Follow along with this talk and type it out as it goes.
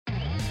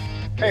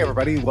Hey,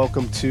 everybody.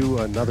 Welcome to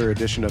another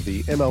edition of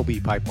the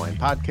MLB Pipeline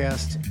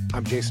Podcast.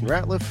 I'm Jason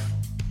Ratliff,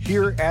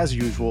 here as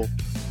usual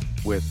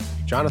with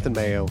Jonathan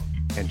Mayo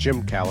and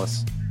Jim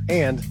Callis,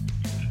 and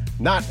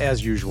not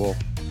as usual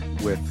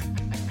with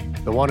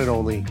the one and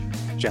only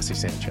Jesse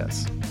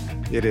Sanchez.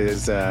 It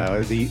is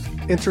the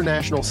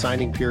international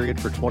signing period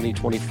for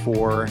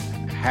 2024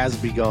 has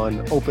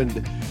begun,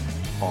 opened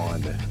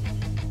on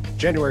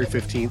January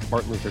 15th,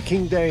 Martin Luther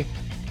King Day,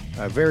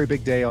 a very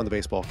big day on the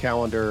baseball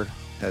calendar.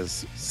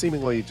 Has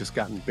seemingly just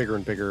gotten bigger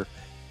and bigger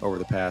over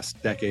the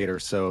past decade or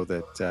so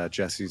that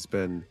Jesse's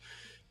been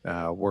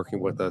working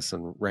with us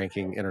and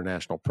ranking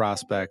international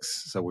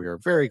prospects. So we are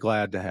very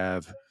glad to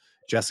have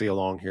Jesse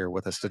along here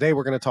with us today.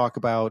 We're going to talk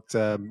about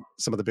some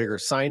of the bigger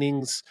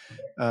signings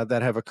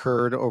that have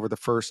occurred over the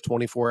first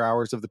 24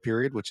 hours of the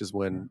period, which is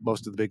when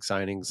most of the big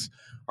signings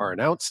are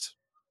announced.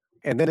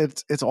 And then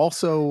it's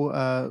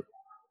also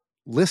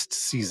list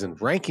season,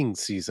 ranking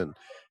season.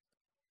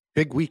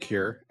 Big week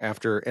here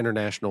after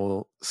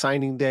International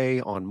Signing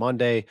Day on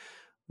Monday.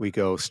 We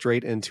go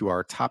straight into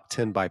our top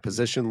 10 by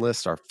position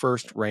list, our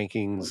first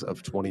rankings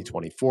of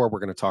 2024. We're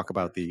going to talk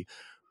about the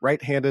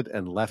right-handed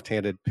and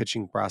left-handed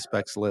pitching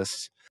prospects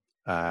lists,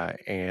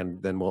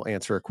 and then we'll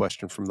answer a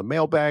question from the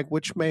mailbag,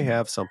 which may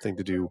have something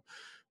to do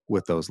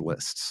with those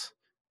lists.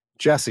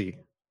 Jesse,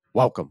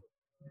 welcome.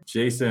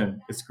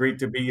 Jason, it's great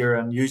to be your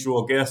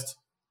unusual guest.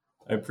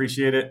 I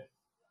appreciate it.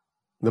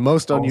 The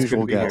most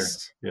unusual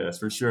guest. Yes,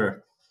 for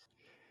sure.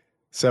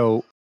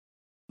 So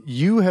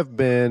you have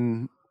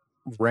been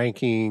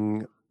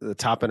ranking the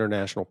top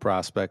international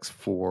prospects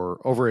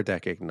for over a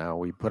decade now.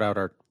 We put out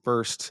our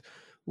first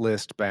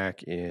list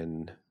back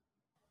in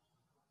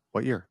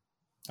what year?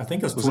 I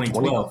think it was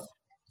 2012.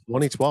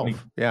 2012,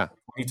 yeah.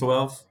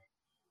 2012.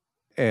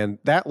 And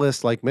that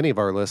list, like many of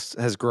our lists,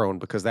 has grown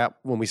because that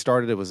when we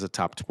started, it was a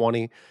top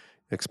 20,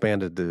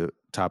 expanded to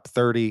top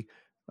 30.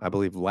 I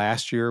believe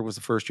last year was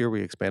the first year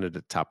we expanded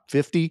to top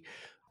 50.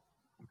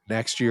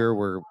 Next year,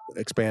 we're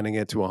expanding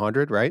it to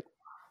 100, right?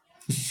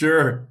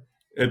 Sure.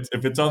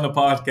 If it's on the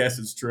podcast,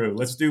 it's true.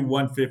 Let's do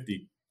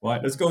 150.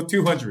 Let's go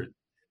 200.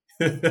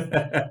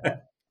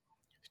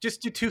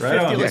 Just do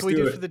 250 like we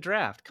did for the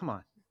draft. Come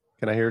on.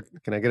 Can I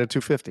get a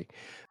 250?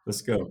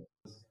 Let's go.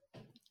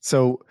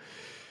 So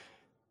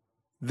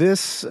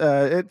this,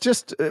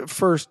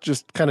 first,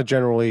 just kind of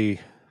generally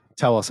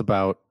tell us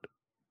about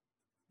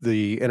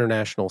the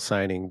International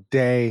Signing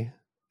Day,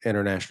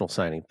 International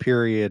Signing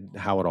Period,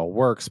 how it all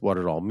works, what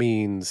it all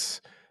means,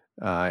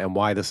 and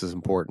why this is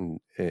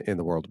important in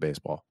the world of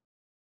baseball.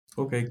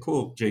 Okay,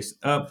 cool, Jason.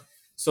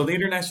 So the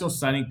International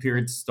Signing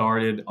Period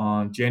started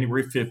on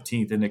January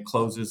 15th and it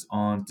closes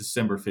on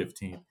December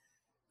 15th.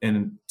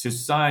 And to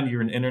sign,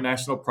 you're an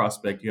international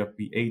prospect. You have to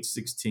be age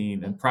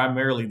 16. And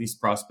primarily these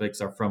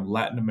prospects are from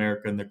Latin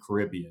America and the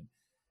Caribbean.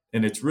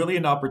 And it's really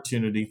an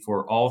opportunity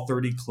for all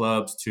 30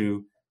 clubs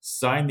to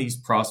sign these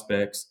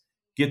prospects,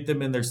 get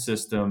them in their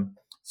system,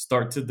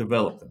 start to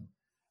develop them.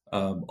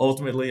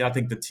 Ultimately, I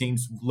think the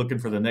team's looking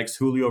for the next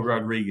Julio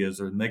Rodriguez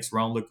or the next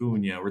Ron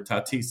Lacuna or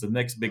Tatis, the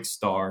next big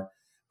star,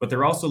 but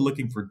they're also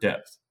looking for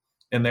depth.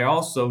 And they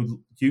also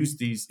use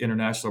these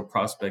international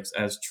prospects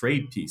as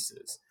trade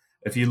pieces.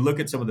 If you look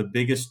at some of the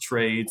biggest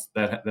trades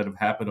that have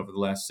happened over the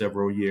last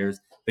several years,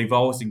 they've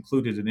always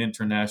included an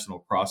international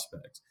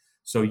prospect.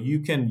 So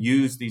you can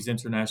use these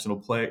international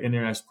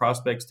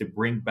prospects to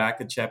bring back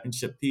a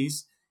championship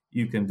piece.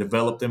 You can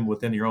develop them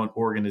within your own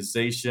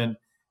organization,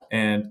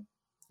 and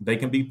they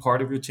can be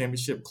part of your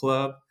championship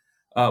club.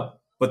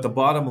 But the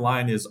bottom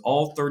line is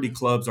all 30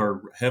 clubs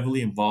are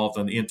heavily involved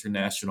on the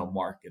international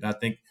market. I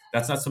think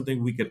that's not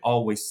something we could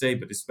always say,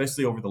 but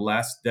especially over the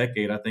last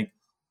decade, I think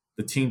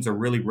the teams are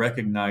really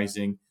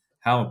recognizing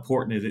how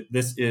important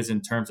this is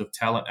in terms of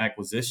talent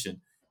acquisition.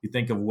 You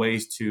think of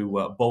ways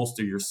to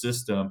bolster your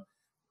system,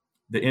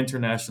 the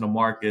international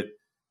market,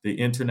 the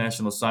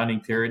international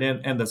signing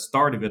period, and the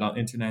start of it on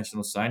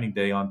International Signing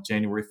Day on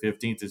January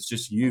 15th is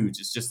just huge.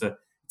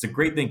 It's a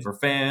great thing for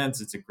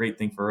fans. It's a great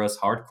thing for us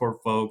hardcore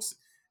folks.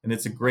 And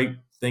it's a great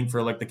thing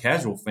for like the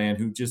casual fan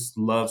who just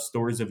loves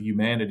stories of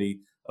humanity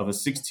of a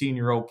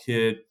 16-year-old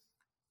kid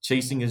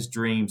chasing his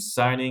dreams,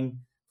 signing,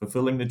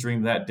 fulfilling the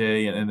dream that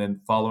day, and then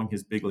following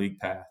his big league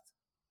path.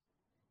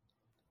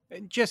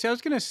 Jesse, I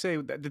was going to say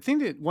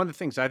that one of the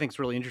things I think is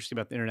really interesting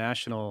about the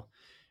international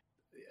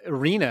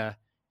arena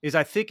is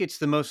I think it's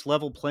the most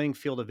level playing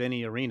field of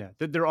any arena.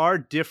 That there are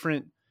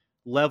different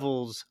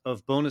levels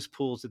of bonus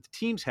pools that the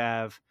teams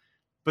have,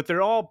 but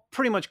they're all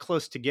pretty much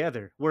close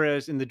together.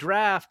 Whereas in the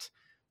draft,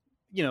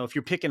 you know, if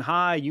you're picking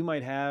high, you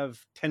might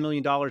have $10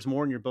 million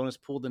more in your bonus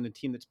pool than the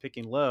team that's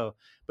picking low.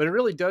 But it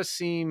really does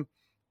seem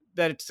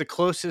that it's the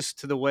closest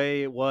to the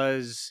way it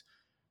was,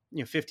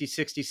 50,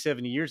 60,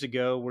 70 years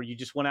ago, where you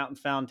just went out and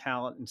found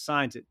talent and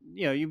signed it.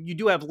 You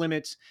do have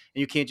limits and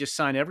you can't just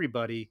sign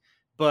everybody,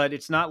 but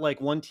it's not like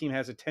one team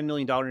has a $10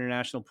 million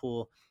international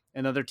pool,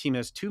 another team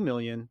has $2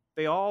 million.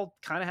 They all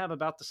kind of have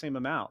about the same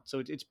amount.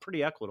 So it's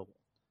pretty equitable.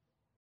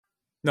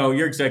 No,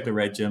 you're exactly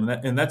right, Jim.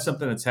 And that's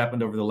something that's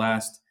happened over the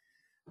last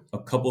a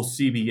couple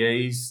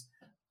CBAs.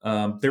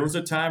 There was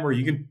a time where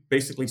you can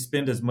basically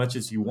spend as much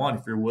as you want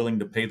if you're willing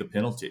to pay the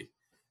penalty.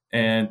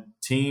 And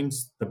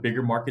teams, the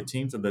bigger market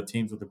teams, or the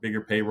teams with the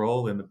bigger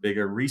payroll and the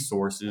bigger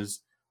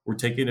resources, were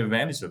taking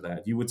advantage of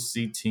that. You would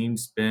see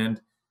teams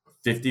spend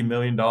 $50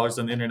 million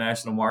on the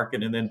international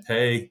market and then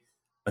pay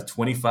a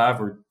 $25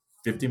 or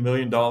 $50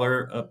 million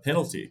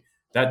penalty.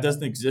 That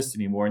doesn't exist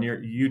anymore.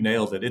 And you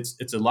nailed it.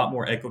 It's a lot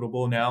more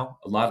equitable now.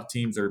 A lot of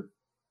teams are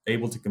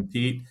able to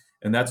compete.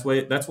 And that's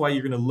why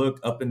you're going to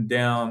look up and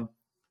down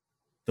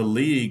the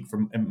league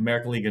from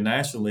American League and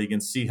National League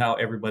and see how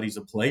everybody's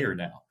a player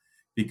now,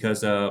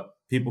 because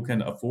people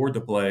can afford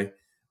to play.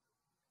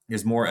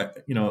 Is more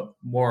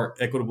more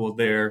equitable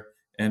there,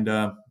 and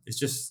it's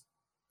just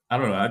I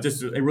don't know.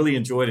 I really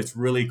enjoyed it. It's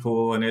really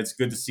cool, and it's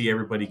good to see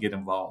everybody get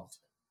involved.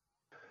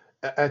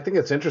 I think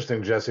it's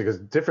interesting, Jesse, because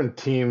different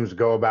teams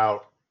go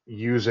about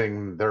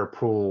using their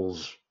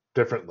pools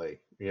differently.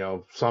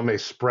 Some may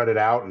spread it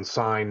out and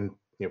sign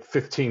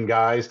 15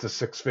 guys to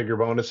six-figure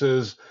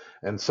bonuses,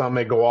 and some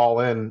may go all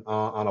in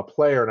on a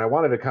player. And I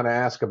wanted to kind of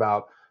ask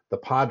about the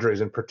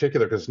Padres in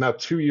particular, because it's now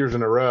 2 years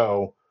in a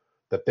row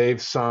that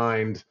they've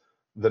signed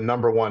the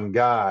number one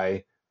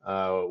guy.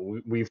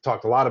 We've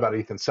talked a lot about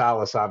Ethan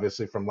Salas,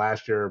 obviously, from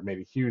last year, made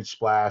a huge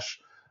splash.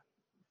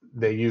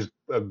 They used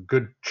a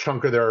good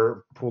chunk of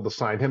their pool to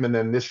sign him. And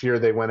then this year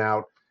they went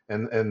out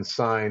and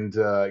signed,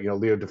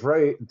 Leo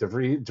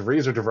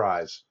DeVries or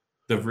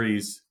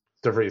DeVries?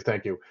 DeVries,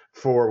 thank you,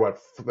 for what,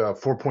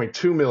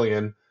 $4.2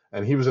 million.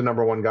 And he was the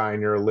number one guy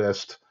on your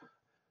list.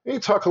 Can you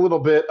talk a little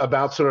bit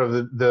about sort of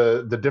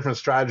the different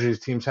strategies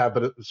teams have,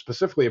 but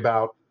specifically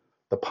about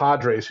the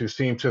Padres, who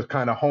seem to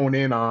kind of hone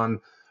in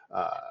on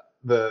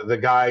the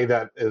guy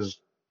that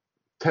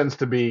tends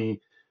to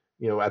be,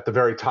 at the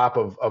very top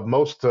of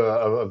most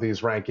of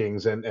these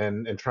rankings,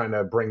 and trying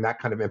to bring that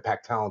kind of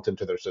impact talent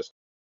into their system?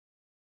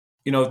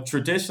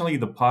 Traditionally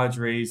the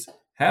Padres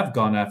have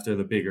gone after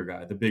the bigger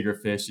guy, the bigger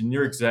fish, and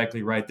you're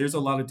exactly right. There's a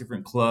lot of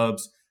different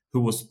clubs who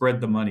will spread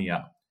the money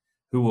out,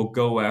 who will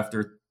go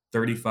after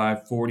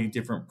 35, 40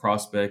 different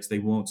prospects. They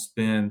won't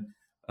spend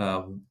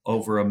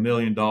over $1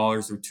 million or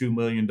 $2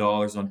 million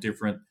on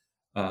different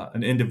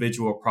an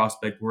individual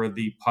prospect, where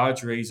the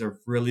Padres are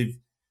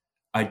really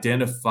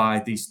identify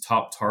these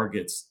top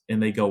targets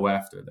and they go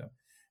after them.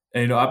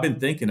 And I've been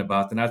thinking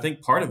about that, and I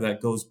think part of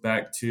that goes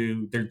back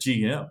to their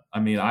GM. I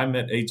mean, I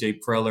met AJ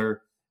Preller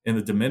in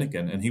the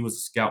Dominican, and he was a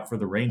scout for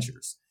the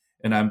Rangers.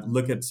 And I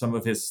look at some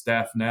of his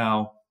staff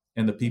now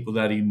and the people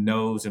that he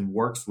knows and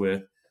works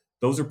with.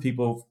 Those are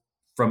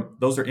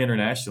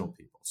international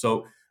people.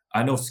 So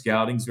I know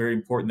scouting is very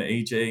important to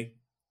AJ.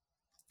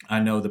 I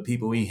know the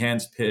people he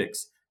hands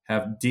picks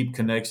have deep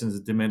connections to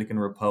the Dominican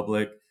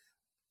Republic.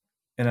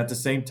 And at the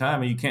same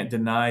time, you can't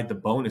deny the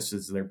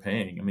bonuses they're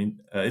paying. I mean,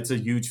 it's a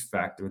huge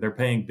factor. They're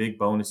paying big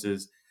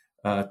bonuses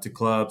to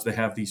clubs. They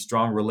have these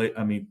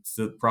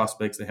to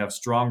prospects. They have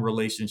strong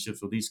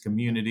relationships with these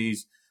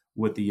communities,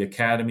 with the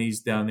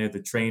academies down there,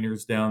 the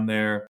trainers down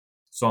there.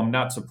 So I'm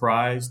not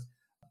surprised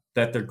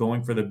that they're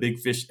going for the big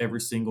fish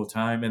every single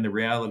time. And the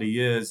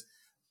reality is,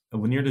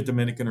 when you're the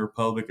Dominican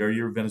Republic or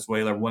you're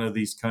Venezuela or one of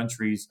these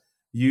countries,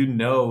 you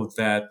know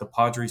that the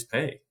Padres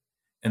pay,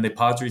 and the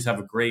Padres have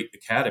a great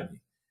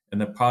academy. And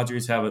the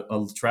Padres have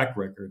a track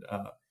record.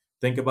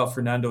 Think about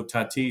Fernando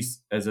Tatis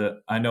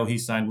I know he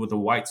signed with the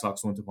White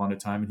Sox once upon a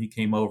time, and he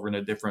came over in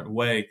a different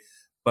way,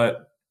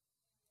 but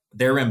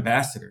they're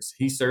ambassadors.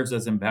 He serves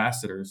as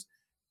ambassadors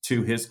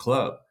to his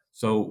club.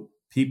 So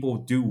people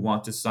do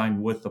want to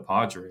sign with the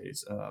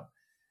Padres.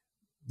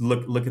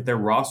 Look at their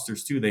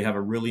rosters too. They have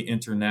a really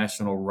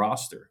international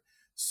roster.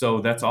 So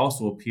that's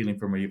also appealing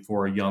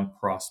for a young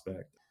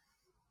prospect.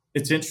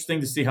 It's interesting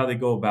to see how they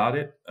go about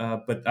it.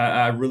 But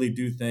I really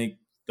do think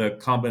the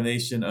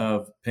combination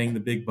of paying the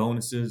big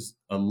bonuses,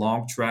 a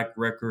long track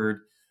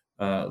record,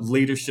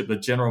 leadership, a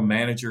general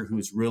manager who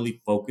is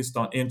really focused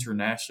on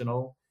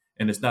international.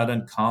 And it's not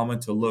uncommon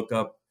to look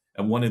up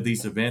at one of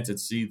these events and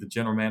see the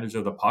general manager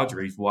of the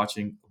Padres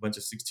watching a bunch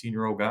of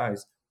 16-year-old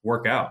guys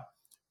work out.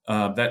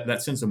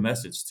 That sends a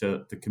message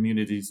to the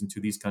communities and to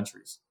these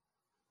countries.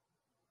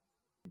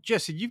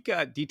 Jesse, you've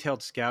got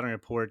detailed scouting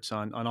reports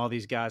on all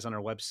these guys on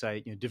our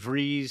website.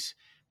 DeVries,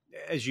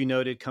 as you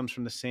noted, comes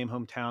from the same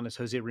hometown as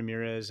Jose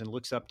Ramirez and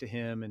looks up to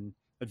him, and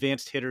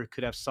advanced hitter,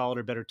 could have solid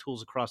or better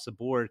tools across the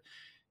board.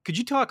 Could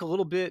you talk a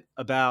little bit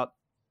about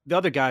the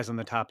other guys on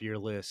the top of your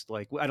list?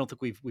 Like, I don't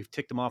think we've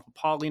ticked them off.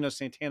 Paulino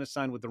Santana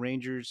signed with the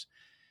Rangers,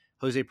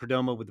 Jose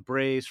Perdomo with the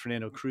Braves,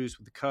 Fernando Cruz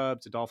with the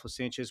Cubs, Adolfo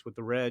Sanchez with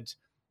the Reds.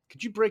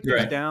 Could you break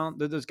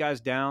those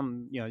guys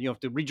down? You have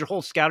to read your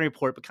whole scouting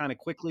report, but kind of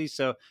quickly,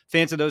 so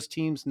fans of those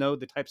teams know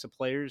the types of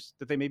players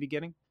that they may be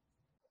getting.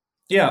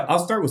 Yeah,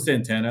 I'll start with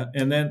Santana,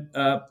 and then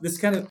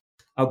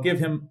I'll give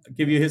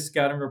you his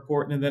scouting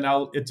report, and then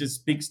it just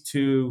speaks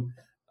to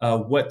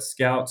what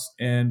scouts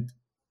and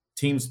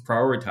teams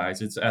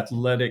prioritize. It's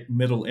athletic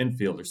middle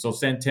infielder. So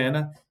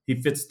Santana,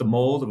 he fits the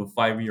mold of a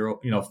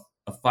 5-year-old,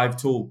 a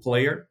 5-tool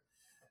player.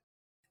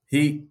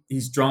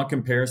 He's drawn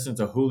comparisons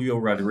to Julio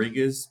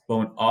Rodriguez,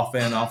 both off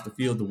and off the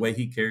field, the way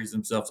he carries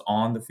himself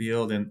on the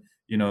field and,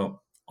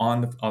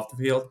 off the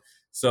field.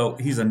 So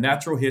he's a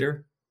natural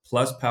hitter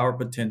plus power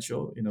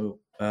potential. He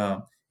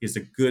has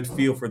a good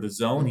feel for the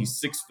zone.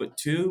 He's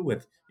 6'2"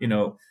 with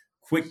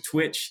quick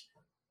twitch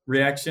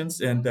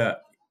reactions, and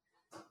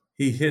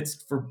he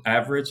hits for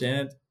average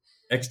and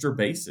extra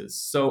bases.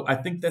 So I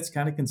think that's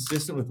kind of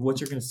consistent with what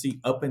you're going to see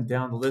up and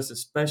down the list,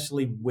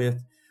 especially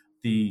with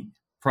the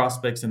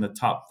prospects in the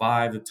top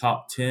 5, the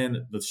top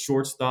 10, the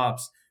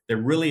shortstops. They're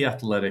really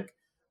athletic.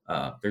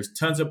 There's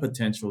tons of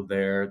potential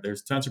there.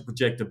 There's tons of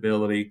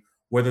projectability.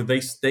 Whether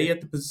they stay at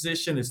the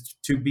position is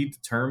to be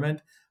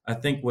determined. I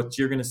think what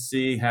you're going to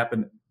see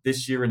happen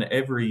this year and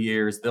every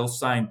year is they'll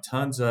sign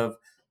tons of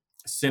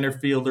center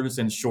fielders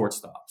and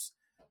shortstops.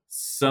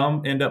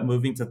 Some end up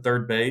moving to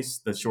third base.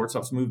 The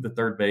shortstops move to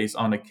third base.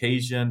 On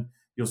occasion,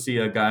 you'll see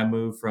a guy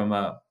move from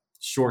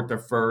short to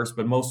first,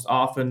 but most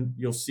often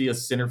you'll see a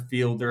center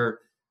fielder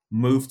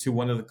move to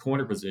one of the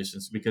corner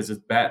positions because his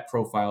bat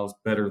profile is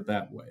better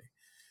that way.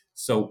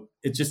 So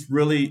it's just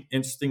really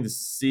interesting to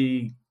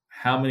see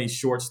how many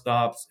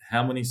shortstops,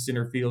 how many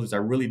center fielders. I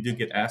really do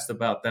get asked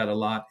about that a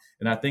lot.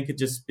 And I think it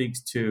just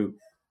speaks to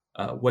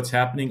what's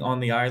happening on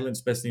the island,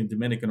 especially in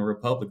Dominican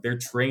Republic. They're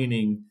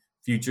training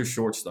future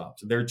shortstops.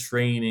 They're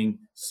training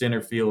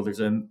center fielders.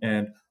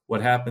 And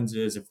what happens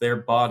is if their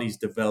bodies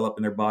develop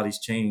and their bodies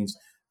change,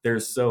 they're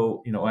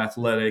so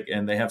athletic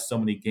and they have so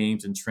many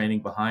games and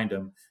training behind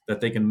them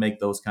that they can make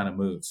those kind of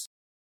moves.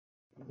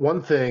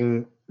 One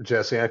thing,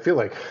 Jesse, I feel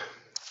like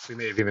we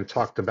may have even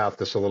talked about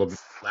this a little bit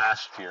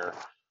last year,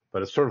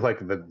 but it's sort of like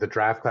the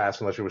draft class,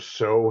 unless it was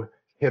so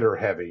hitter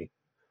heavy.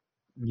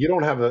 You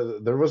don't have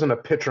there wasn't a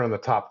pitcher in the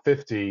top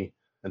 50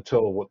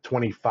 until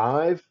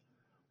 25.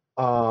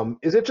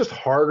 Is it just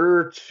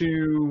harder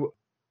to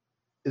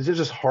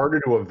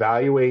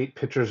evaluate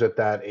pitchers at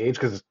that age?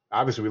 Because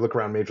obviously we look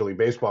around Major League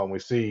Baseball and we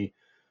see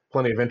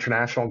plenty of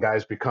international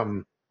guys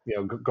become,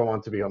 go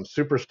on to become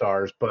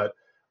superstars, but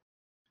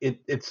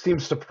it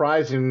seems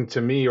surprising to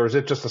me, or is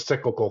it just a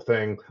cyclical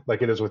thing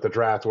like it is with the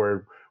draft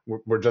where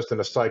we're just in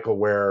a cycle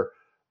where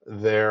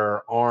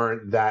there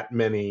aren't that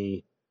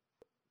many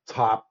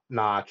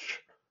top-notch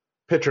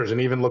pitchers? And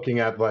even looking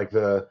at like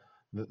the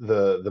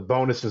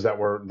bonuses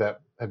that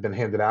have been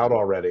handed out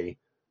already,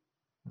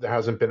 there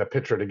hasn't been a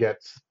pitcher to get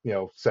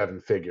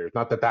 7 figures.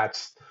 Not that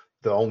that's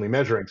the only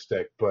measuring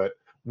stick, but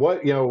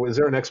what is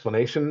there an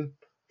explanation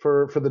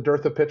for the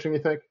dearth of pitching, you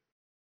think?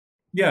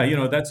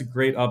 Yeah, that's a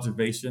great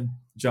observation,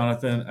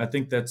 Jonathan. I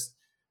think that's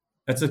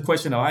a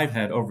question I've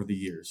had over the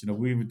years.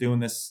 We were doing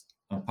this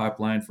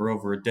pipeline for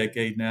over a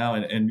decade now,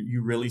 and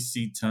you really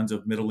see tons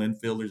of middle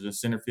infielders and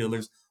center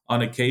fielders.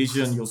 On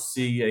occasion, you'll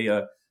see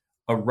a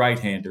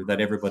right-hander that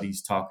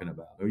everybody's talking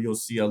about, or you'll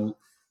see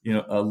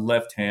a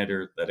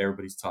left-hander that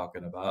everybody's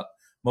talking about.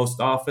 Most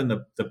often,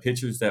 the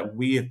pitchers that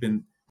we have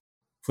been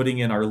putting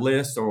in our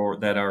list, or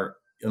that are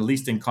at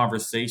least in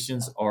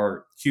conversations,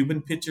 are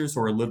Cuban pitchers,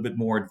 or a little bit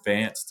more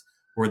advanced,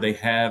 where they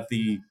have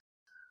the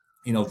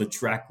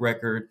track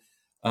record.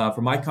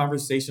 From my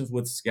conversations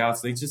with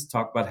scouts, they just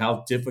talk about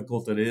how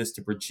difficult it is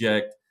to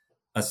project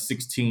a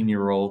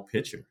 16-year-old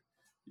pitcher.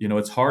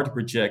 It's hard to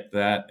project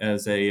that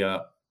as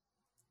a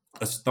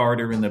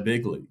starter in the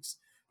big leagues.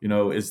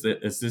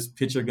 Is this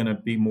pitcher going to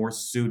be more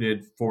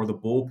suited for the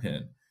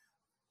bullpen?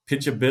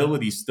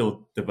 Pitchability is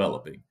still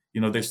developing.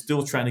 They're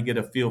still trying to get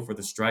a feel for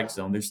the strike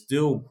zone. They're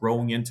still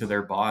growing into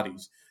their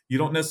bodies. You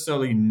don't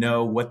necessarily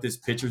know what this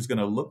pitcher is going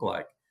to look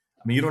like.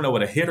 I mean, you don't know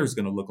what a hitter is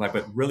going to look like,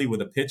 but really with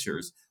the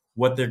pitchers,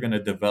 what they're going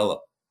to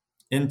develop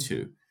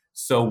into.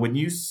 So when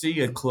you see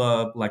a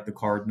club like the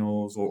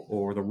Cardinals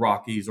or the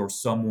Rockies, or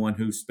someone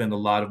who spent a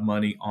lot of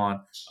money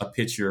on a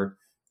pitcher,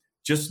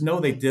 just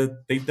know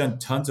they've done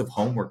tons of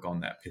homework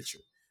on that pitcher,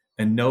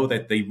 and know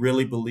that they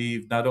really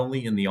believe not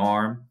only in the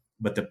arm,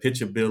 but the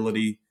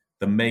pitchability,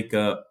 the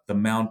makeup, the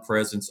mound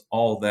presence,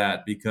 all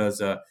that,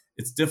 because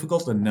it's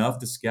difficult enough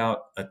to scout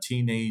a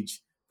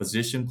teenage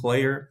position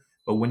player.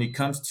 But when it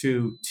comes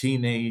to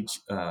teenage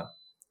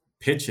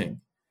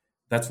pitching,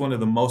 that's one of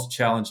the most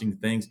challenging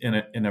things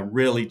in a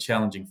really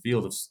challenging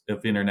field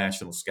of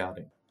international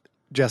scouting.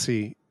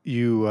 Jesse,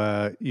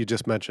 you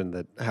just mentioned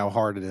that how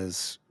hard it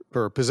is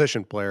for a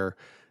position player,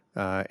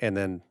 and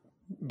then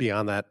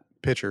beyond that,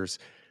 pitchers.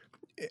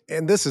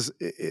 And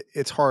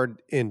it's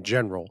hard in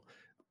general.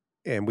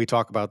 And we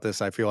talk about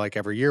this, I feel like,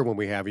 every year when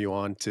we have you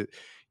on, to,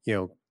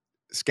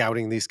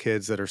 scouting these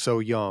kids that are so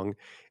young.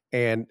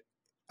 And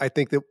I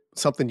think that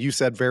something you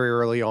said very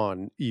early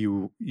on,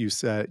 you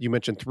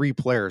mentioned 3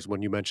 players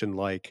when you mentioned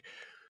like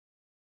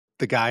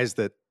the guys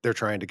that they're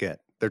trying to get.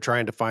 They're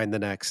trying to find the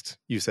next,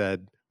 you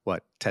said,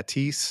 what,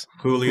 Tatis,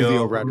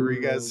 Julio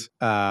Rodriguez,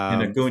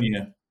 and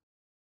Acuna.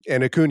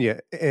 And Acuna.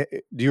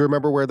 Do you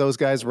remember where those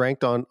guys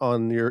ranked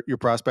on your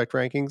prospect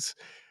rankings?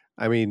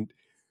 I mean,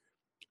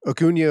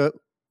 Acuna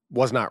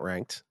was not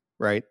ranked,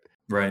 right?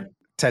 Right.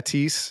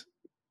 Tatis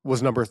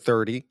was number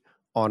 30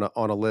 on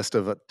a list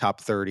of a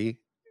top 30.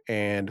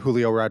 And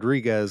Julio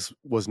Rodriguez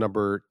was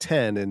number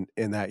 10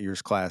 in that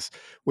year's class,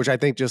 which I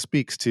think just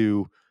speaks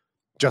to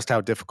just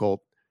how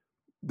difficult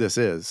this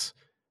is.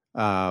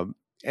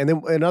 And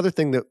then another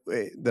thing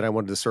that I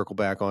wanted to circle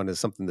back on is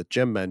something that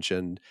Jim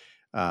mentioned,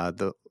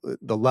 the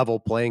level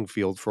playing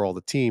field for all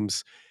the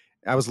teams.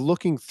 I was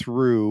looking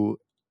through,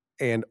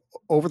 and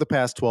over the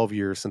past 12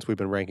 years since we've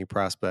been ranking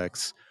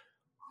prospects,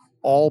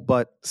 all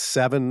but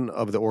 7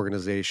 of the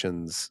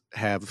organizations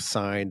have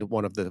signed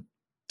one of the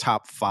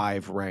top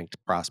 5 ranked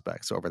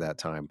prospects over that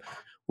time,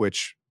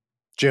 which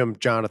Jim,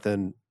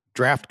 Jonathan,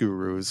 draft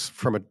gurus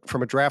from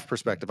a draft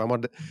perspective, I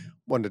wanted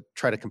to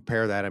try to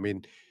compare that. I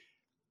mean,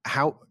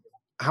 how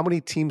many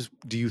teams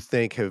do you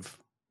think have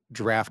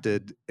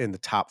drafted in the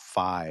top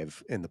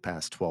 5 in the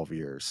past 12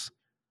 years?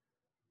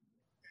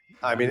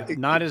 I mean,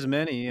 not as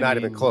many. Not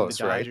even close,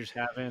 the Dodgers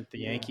haven't, the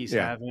Yankees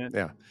haven't.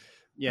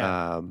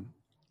 Yeah.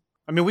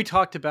 I mean, we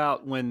talked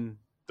about when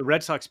the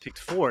Red Sox picked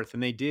 4th,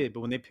 and they did,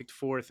 but when they picked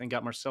 4th and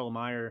got Marcelo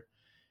Meyer,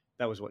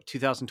 that was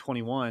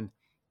 2021.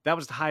 That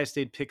was the highest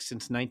they'd picked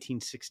since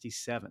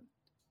 1967.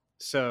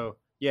 So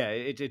yeah,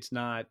 it's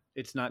not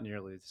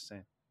nearly the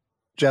same.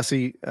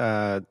 Jesse,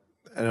 I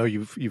know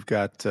you've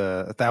got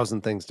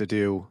 1,000 things to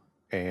do,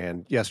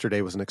 and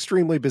yesterday was an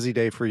extremely busy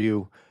day for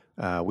you.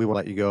 We will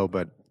let you go,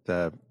 but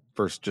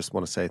first, just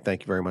want to say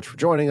thank you very much for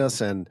joining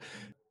us, and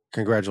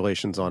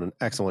congratulations on an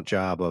excellent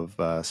job of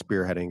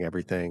spearheading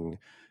everything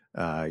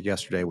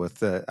yesterday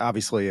with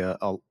obviously a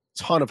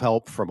ton of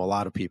help from a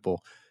lot of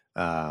people,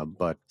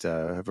 but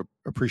have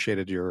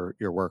appreciated your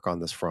work on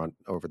this front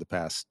over the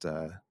past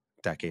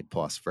decade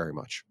plus very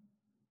much.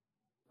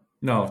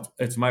 No,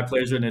 it's my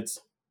pleasure. And it's,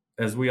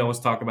 as we always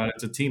talk about,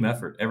 it's a team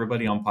effort.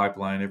 Everybody on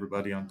Pipeline,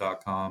 everybody on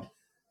 .com,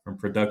 from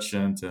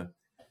production to,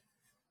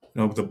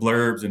 the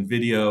blurbs and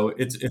video,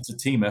 it's a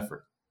team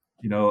effort.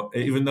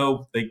 Even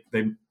though they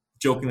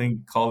jokingly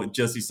call it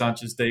Jesse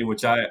Sanchez Day,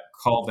 which I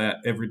call that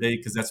every day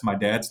because that's my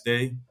dad's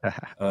day.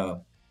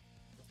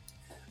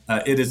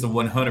 It is a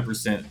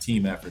 100%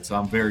 team effort. So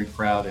I'm very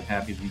proud and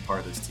happy to be part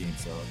of this team.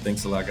 So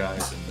thanks a lot,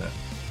 guys, and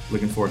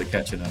looking forward to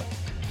catching up.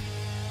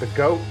 The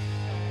GOAT.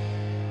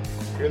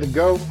 You're the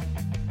GOAT.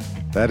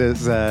 That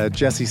is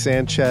Jesse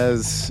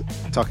Sanchez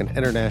talking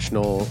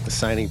international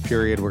signing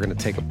period. We're going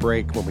to take a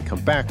break. When we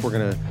come back, we're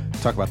going to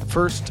talk about the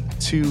first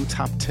 2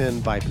 top 10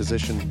 by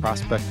position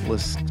prospect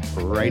list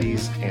for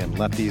righties and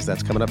lefties.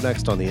 That's coming up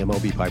next on the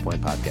MLB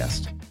Pipeline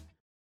Podcast.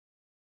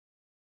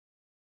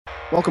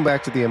 Welcome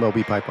back to the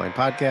MLB Pipeline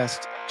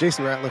Podcast.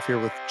 Jason Ratliff here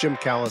with Jim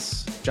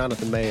Callis,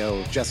 Jonathan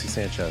Mayo. Jesse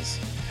Sanchez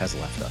has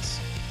left us.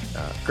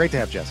 Great to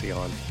have Jesse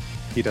on.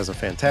 He does a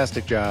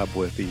fantastic job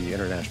with the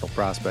international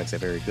prospects, a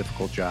very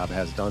difficult job,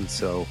 has done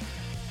so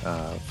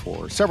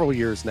for several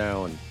years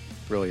now, and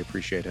really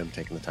appreciate him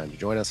taking the time to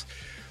join us.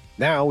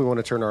 Now we want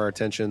to turn our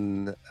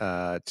attention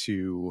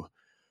to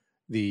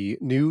the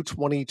new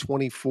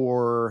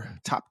 2024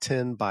 top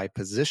 10 by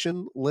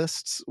position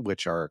lists,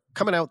 which are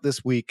coming out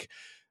this week,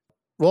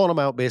 rolling them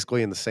out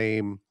basically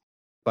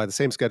by the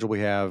same schedule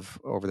we have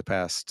over the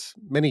past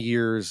many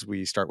years.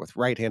 We start with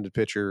right-handed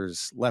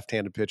pitchers,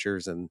 left-handed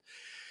pitchers, and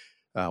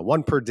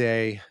one per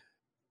day,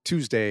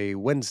 Tuesday,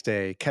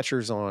 Wednesday,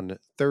 catchers on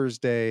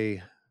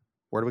Thursday.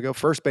 Where do we go?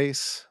 First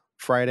base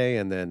Friday,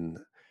 and then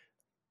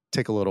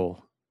take a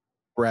little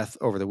breath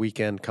over the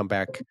weekend, come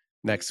back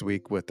next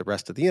week with the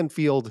rest of the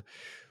infield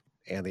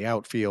and the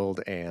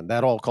outfield. And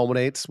that all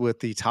culminates with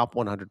the top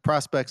 100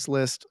 prospects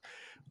list,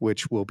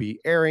 which will be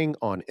airing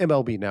on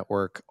MLB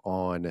Network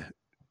on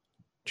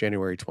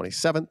January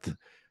 27th.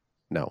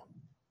 No.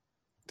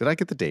 Did I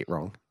get the date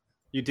wrong?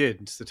 You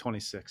did. It's the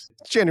 26th.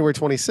 It's January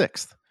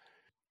 26th.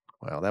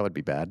 Well, that would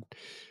be bad.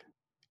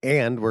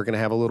 And we're going to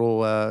have a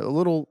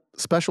little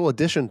special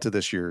addition to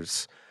this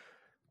year's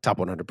Top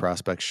 100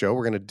 Prospects show.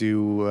 We're going to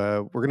do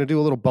a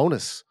little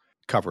bonus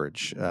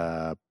coverage,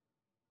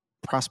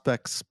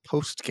 prospects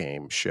post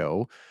game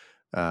show.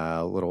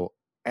 A little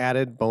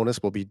added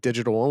bonus will be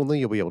digital only.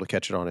 You'll be able to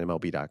catch it on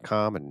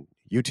MLB.com and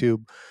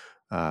YouTube.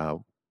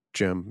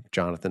 Jim,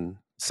 Jonathan,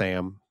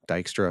 Sam,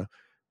 Dykstra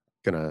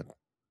gonna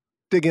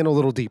dig in a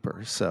little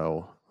deeper.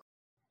 So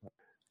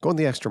going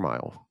the extra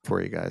mile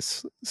for you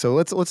guys. So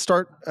let's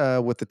start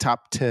with the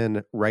top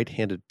 10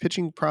 right-handed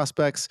pitching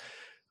prospects.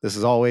 This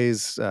is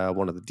always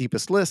one of the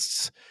deepest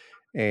lists,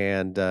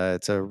 and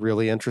it's a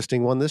really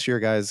interesting one this year,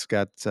 guys.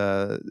 Got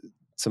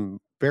some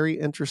very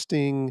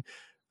interesting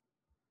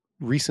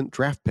recent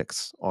draft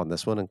picks on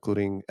this one,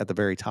 including at the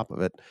very top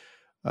of it.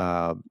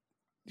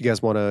 You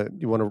guys want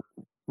to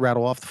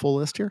rattle off the full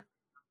list here?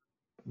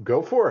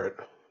 Go for it.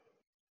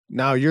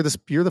 No, you're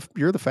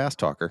the fast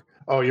talker.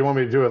 Oh, you want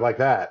me to do it like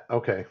that?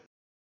 Okay.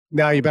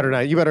 No, you better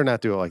not. You better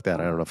not do it like that.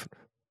 I don't know if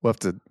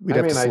we'd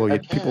have to slow you.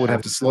 People would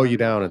have to slow you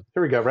down and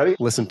here we go. Ready?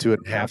 Listen to it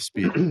in half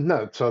speed.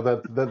 No, so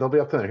that they'll be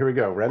up to there. Here we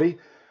go. Ready?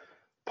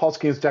 Paul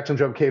Skeens, Jackson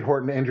Jobe, Cade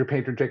Horton, Andrew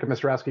Painter, Jacob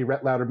Mizrachi,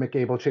 Rhett Lauder, Mick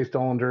Abel, Chase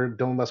Dollander,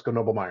 Dylan Lesko,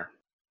 Noble Meyer.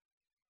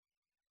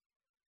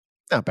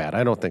 Not bad.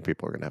 I don't think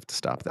people are going to have to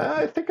stop that.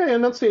 I think I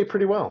enunciate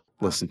pretty well.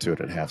 Listen to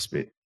it at half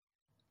speed.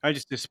 I'm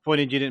just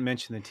disappointed you didn't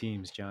mention the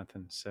teams,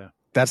 Jonathan. So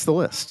that's the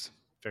list.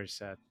 Very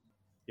sad.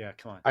 Yeah,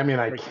 come on. I mean,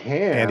 I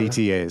can. And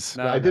ETAs.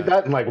 I did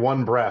that in like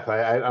one breath.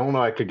 I don't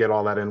know I could get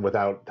all that in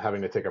without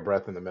having to take a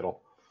breath in the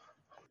middle.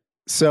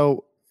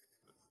 So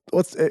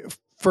let's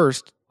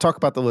first talk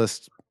about the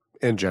list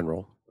in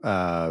general.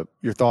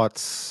 Your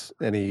thoughts,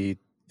 any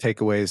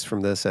takeaways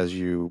from this as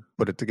you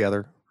put it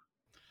together?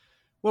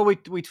 Well,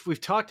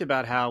 we've talked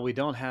about how we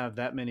don't have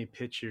that many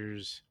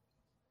pitchers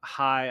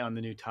high on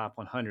the new top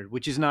 100,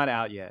 which is not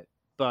out yet,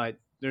 but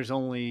there's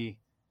only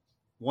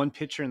one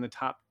pitcher in the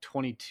top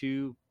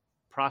 22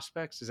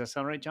 prospects. Does that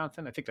sound right,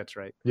 Jonathan? I think that's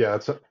right. Yeah,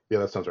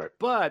 that sounds right.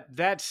 But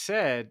that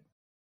said,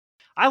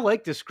 I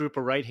like this group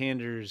of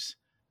right-handers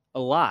a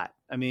lot.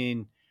 I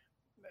mean,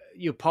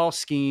 Paul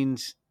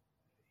Skeens,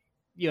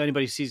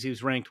 anybody sees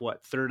who's ranked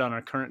third on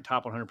our current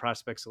top 100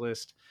 prospects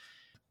list.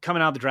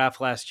 Coming out of the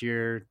draft last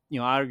year,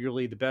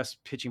 arguably the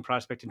best pitching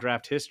prospect in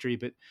draft history,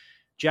 but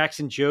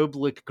Jackson Jobe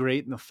looked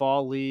great in the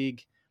fall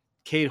league.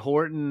 Cade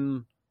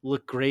Horton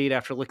looked great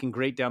after looking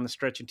great down the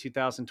stretch in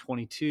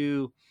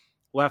 2022.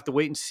 We'll have to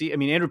wait and see. I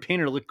mean, Andrew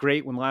Painter looked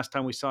great when last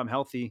time we saw him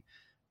healthy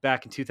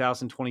back in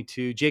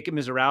 2022. Jacob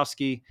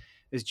Mizorowski,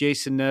 as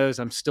Jason knows,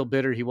 I'm still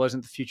bitter he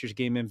wasn't the Futures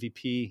Game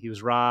MVP. He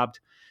was robbed.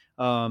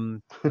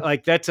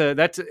 That's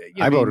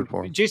I voted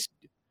for him.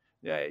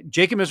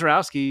 Jacob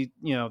Mizorowski,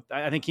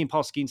 I think he and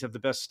Paul Skeens have the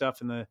best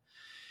stuff in the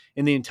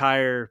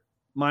entire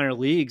minor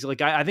leagues.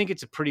 Like I think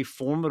it's a pretty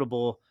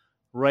formidable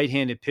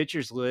right-handed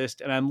pitchers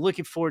list, and I'm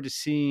looking forward to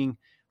seeing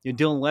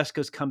Dylan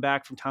Lesko's come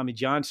back from Tommy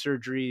John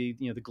surgery.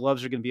 The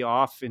gloves are going to be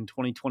off in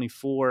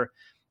 2024.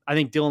 I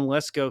think Dylan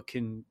Lesko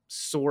can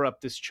soar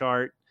up this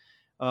chart,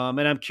 and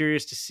I'm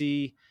curious to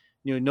see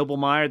Noble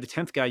Meyer, the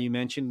 10th guy you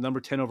mentioned, number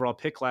 10 overall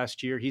pick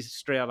last year. He's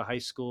straight out of high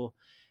school.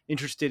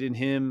 Interested in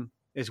him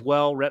as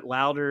well. Rhett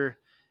Lauder,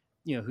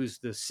 who's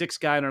the 6th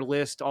guy on our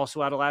list,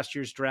 also out of last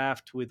year's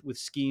draft with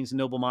Skeens and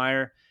Noble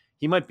Meyer.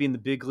 He might be in the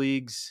big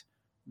leagues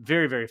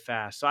very, very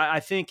fast. So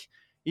I think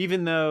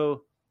even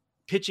though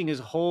pitching as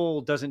a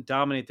whole doesn't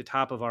dominate the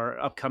top of our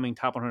upcoming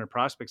top 100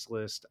 prospects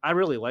list, I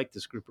really like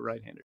this group of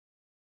right-handers.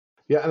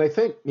 Yeah, and I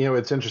think,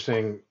 it's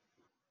interesting,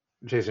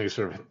 Jason, you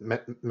sort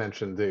of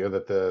mentioned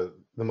that the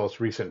most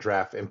recent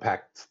draft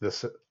impacts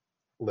this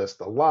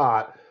list a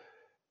lot.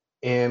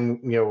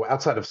 And,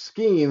 outside of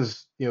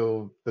Skeens,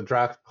 the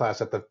draft class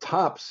at the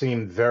top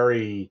seemed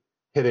very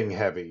hitting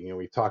heavy.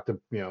 We talked a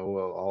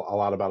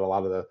lot about a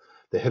lot of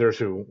the hitters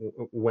who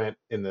went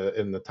in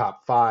the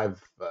top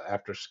 5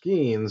 after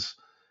Skeens.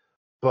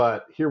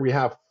 But here we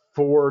have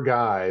 4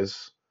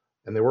 guys,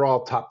 and they were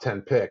all top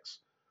 10 picks,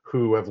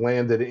 who have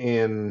landed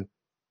in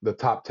the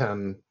top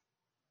 10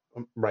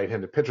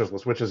 right-handed pitchers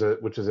list, which is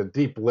a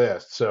deep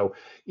list. So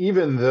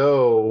even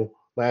though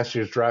last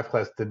year's draft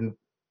class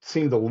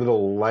seemed a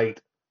little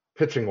light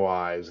pitching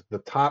wise, the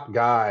top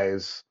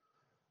guys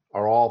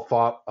are all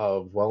thought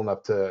of well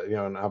enough to,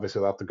 and obviously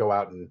they'll have to go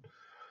out and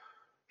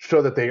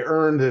show that they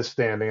earned this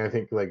standing. I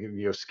think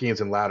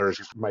Skeens and Ladders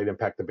might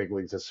impact the big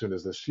leagues as soon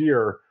as this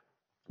year.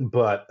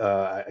 But,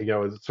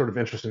 it's sort of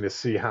interesting to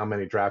see how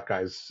many draft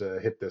guys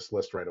hit this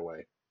list right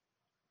away.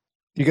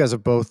 You guys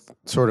have both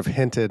sort of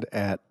hinted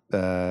at,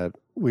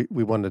 we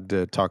wanted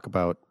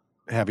to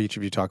have each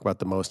of you talk about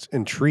the most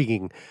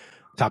intriguing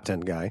top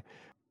 10 guy.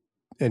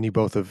 And you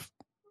both have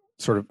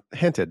sort of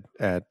hinted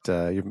at,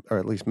 or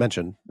at least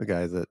mentioned the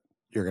guy that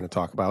you're going to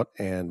talk about.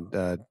 And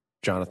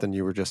Jonathan,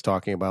 you were just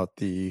talking about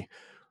the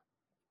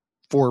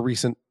 4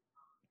 recent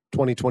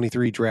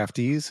 2023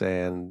 draftees.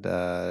 And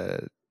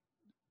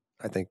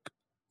I think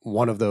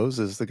one of those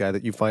is the guy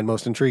that you find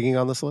most intriguing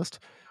on this list.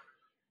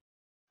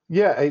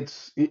 Yeah, I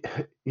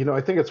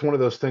think it's one of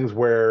those things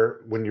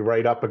where when you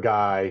write up a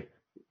guy,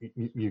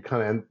 you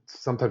kind of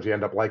sometimes you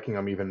end up liking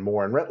him even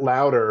more. And Rhett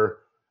Lauder,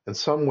 in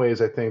some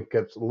ways, I think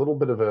gets a little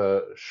bit of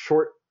a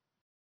short.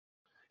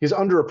 He's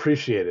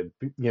underappreciated,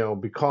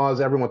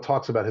 because everyone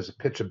talks about his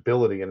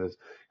pitchability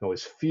and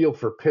his feel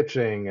for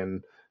pitching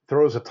and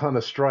throws a ton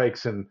of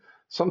strikes. And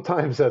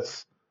sometimes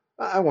that's,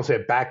 I won't say a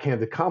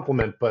backhanded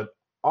compliment, but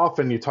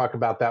often you talk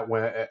about that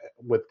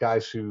with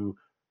guys who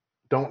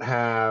don't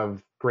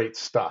have great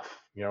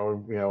stuff,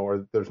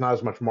 or there's not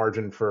as much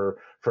margin for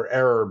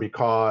error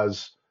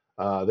because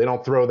they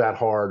don't throw that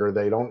hard or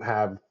they don't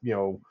have,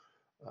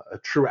 a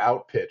true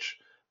out pitch.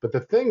 But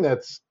the thing that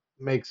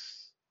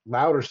makes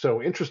Lauder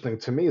so interesting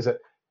to me is that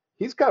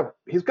he's got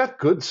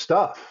good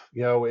stuff.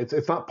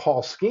 It's not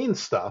Paul Skeens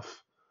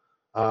stuff,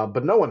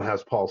 but no one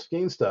has Paul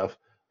Skeens stuff.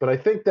 But I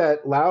think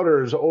that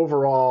Lauder's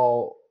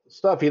overall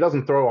stuff, he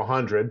doesn't throw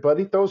 100, but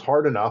he throws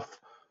hard enough.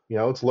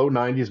 It's low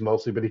 90s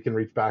mostly, but he can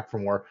reach back for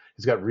more.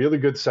 He's got really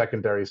good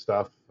secondary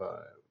stuff,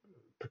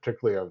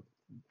 particularly a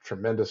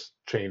tremendous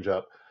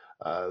changeup.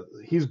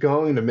 He's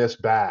going to miss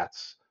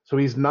bats. So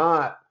he's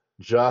not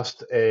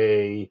just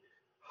a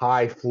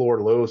high floor,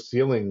 low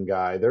ceiling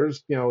guy.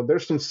 There's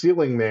some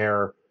ceiling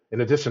there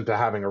in addition to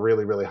having a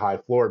really, really high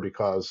floor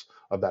because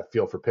of that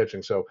feel for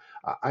pitching. So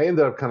I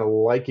ended up kind of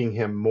liking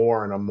him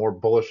more, and I'm more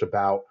bullish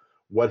about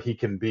what he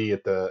can be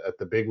at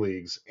the big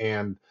leagues.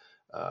 And,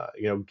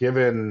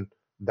 given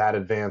that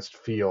advanced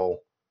feel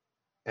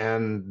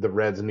and the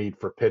Reds' need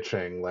for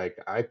pitching,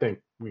 I think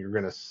we're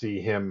going to see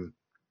him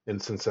in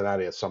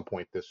Cincinnati at some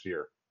point this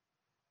year.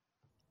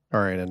 All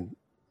right, and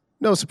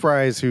no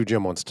surprise who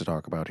Jim wants to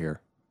talk about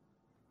here.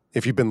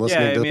 if you've been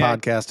listening to the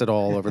podcast at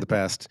all over the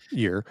past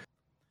year.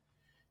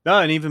 No,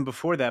 and even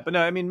before that. But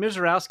no, I mean,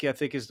 Mizorowski, I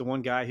think, is the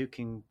one guy who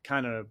can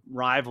kind of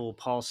rival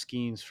Paul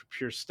Skeens for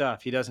pure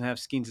stuff. He doesn't have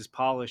Skeens'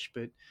 polish,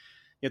 but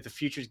at the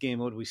futures game,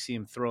 what did we see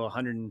him throw?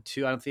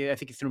 102. I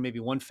think he threw maybe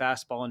one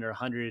fastball under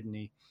 100, and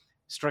he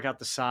struck out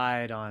the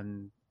side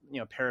on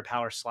a pair of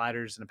power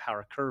sliders and a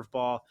power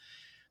curveball.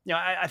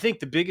 I think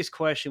the biggest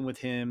question with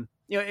him,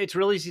 it's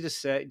real easy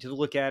to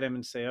look at him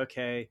and say,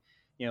 okay,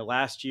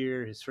 last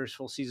year, his first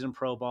full season in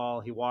pro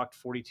ball, he walked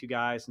 42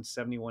 guys in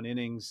 71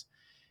 innings.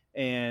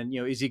 And,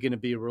 is he going to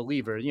be a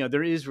reliever?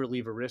 There is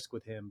reliever risk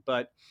with him.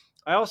 But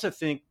I also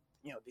think,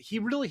 he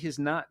really has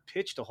not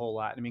pitched a whole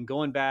lot. I mean,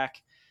 going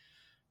back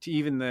to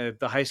even the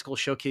high school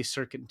showcase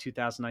circuit in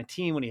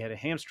 2019 when he had a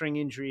hamstring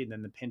injury, and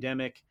then the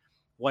pandemic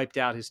wiped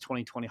out his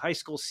 2020 high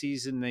school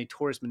season. They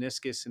tore his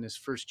meniscus in his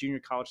first junior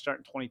college start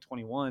in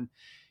 2021.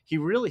 He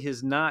really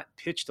has not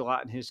pitched a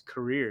lot in his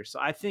career. So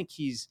I think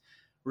he's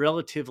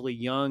relatively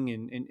young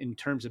in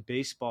terms of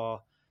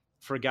baseball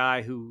for a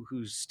guy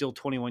who's still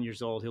 21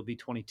 years old. He'll be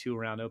 22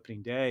 around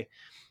opening day.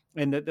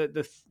 And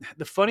the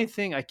funny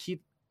thing I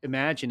keep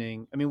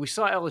imagining, I mean, we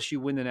saw LSU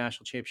win the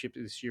national championship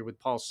this year with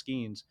Paul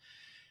Skeens,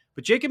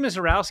 but Jacob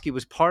Mizorowski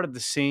was part of the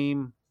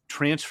same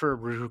transfer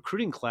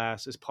recruiting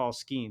class as Paul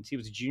Skeens. He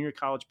was a junior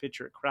college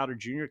pitcher at Crowder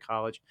Junior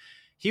College.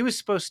 He was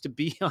supposed to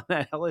be on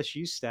that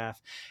LSU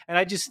staff. And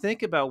I just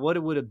think about what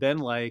it would have been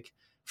like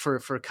for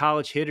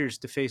college hitters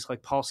to face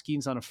like Paul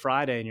Skeens on a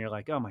Friday. And you're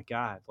like, oh my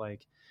God,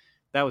 like,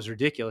 that was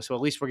ridiculous. So at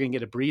least we're going to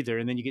get a breather.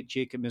 And then you get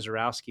Jacob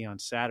Mizorowski on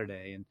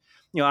Saturday. And,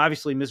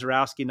 obviously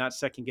Mizorowski not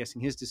second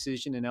guessing his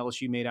decision, and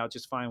LSU made out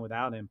just fine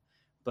without him.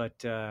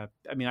 But I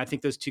mean, I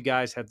think those two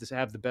guys have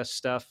the best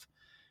stuff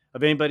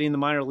of anybody in the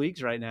minor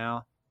leagues right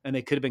now. And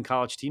they could have been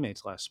college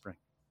teammates last spring.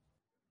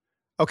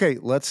 Okay,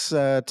 let's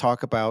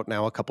talk about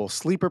now a couple of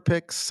sleeper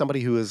picks.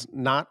 Somebody who is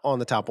not on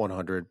the top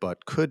 100,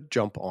 but could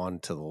jump on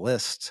to the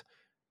list.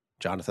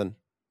 Jonathan,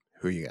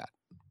 who you got?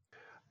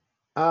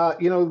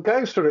 The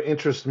guy who sort of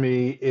interests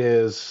me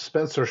is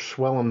Spencer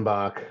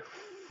Schwellenbach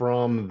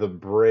from the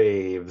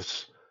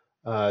Braves,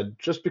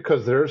 just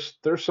because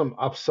there's some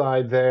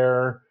upside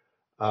there.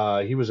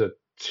 He was a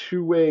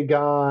two-way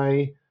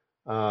guy,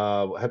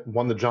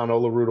 won the John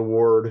Olerud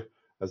Award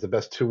as the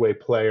best two-way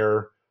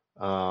player,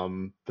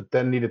 but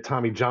then needed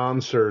Tommy John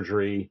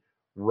surgery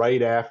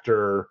right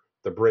after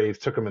the Braves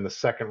took him in the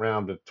second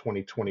round of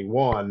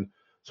 2021.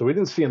 So we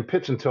didn't see him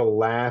pitch until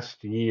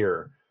last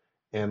year.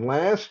 And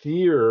last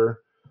year,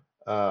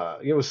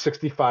 it was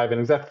 65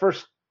 innings. That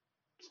first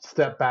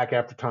step back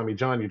after Tommy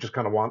John, you just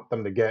kind of want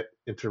them to get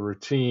into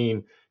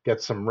routine,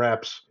 get some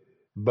reps.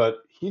 But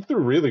he threw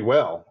really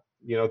well.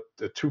 A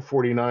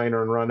 249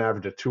 earned run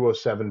average, a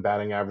 207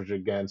 batting average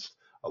against,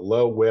 a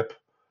low whip.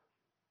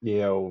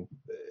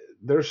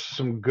 There's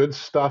some good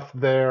stuff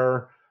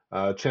there.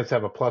 Chance to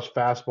have a plus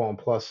fastball and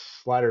plus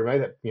slider. He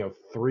might have,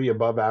 3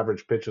 above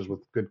average pitches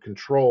with good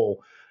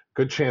control.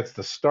 Good chance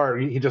to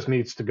start. He just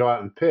needs to go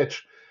out and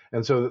pitch.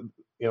 And so,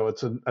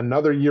 it's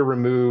another year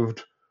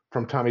removed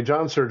from Tommy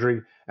John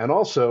surgery, and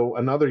also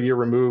another year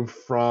removed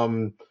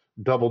from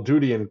double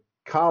duty in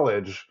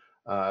college.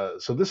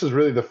 So this is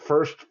really the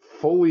first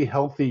fully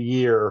healthy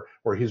year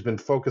where he's been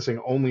focusing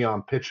only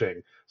on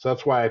pitching. So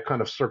that's why I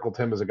kind of circled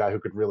him as a guy who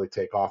could really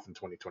take off in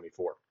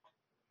 2024.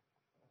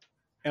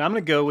 And I'm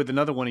going to go with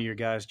another one of your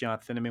guys,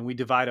 Jonathan. I mean, we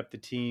divide up the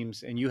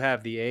teams, and you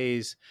have the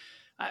A's.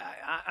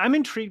 I'm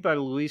intrigued by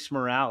Luis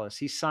Morales.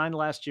 He signed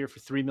last year for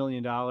 $3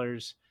 million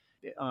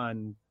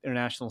on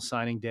International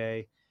Signing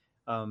Day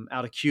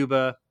out of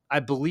Cuba. I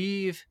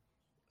believe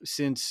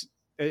since,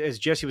 as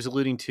Jesse was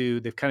alluding to,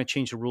 they've kind of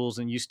changed the rules,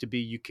 and it used to be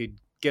you could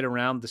get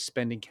around the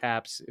spending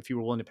caps if you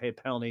were willing to pay a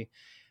penalty.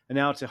 And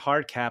now it's a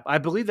hard cap. I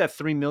believe that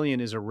 $3 million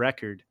is a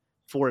record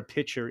for a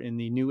pitcher in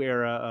the new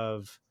era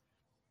of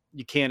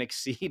you can't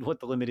exceed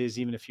what the limit is,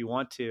 even if you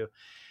want to.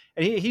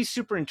 And he's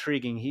super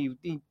intriguing.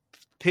 He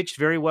pitched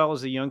very well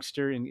as a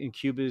youngster in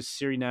Cuba's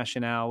Serie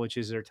Nacional, which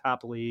is their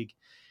top league.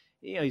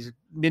 He's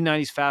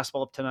mid-90s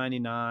fastball up to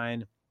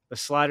 99. The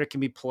slider can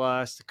be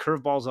plus. The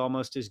curveball's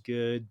almost as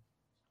good.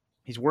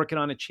 He's working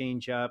on a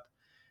changeup.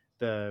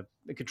 The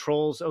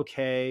control's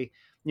okay.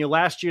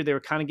 Last year they were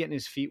kind of getting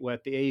his feet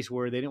wet. The A's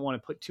were. They didn't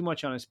want to put too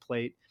much on his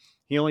plate.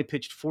 He only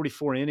pitched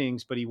 44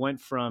 innings, but he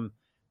went from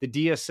the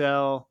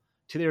DSL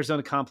to the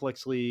Arizona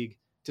Complex League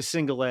to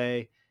Single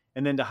A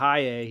and then to High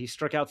A. He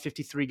struck out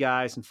 53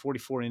 guys in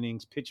 44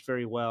 innings, pitched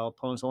very well.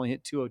 Opponents only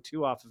hit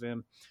 202 off of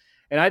him.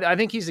 And I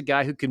think he's a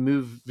guy who can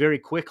move very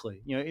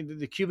quickly.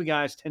 The Cuba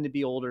guys tend to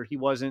be older. He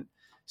wasn't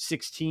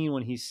 16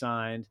 when he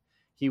signed.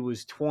 He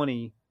was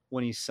 20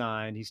 when he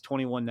signed. He's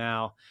 21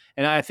 now.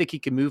 And I think he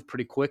can move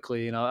pretty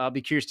quickly. And I'll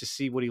be curious to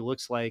see what he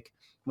looks like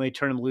when they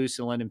turn him loose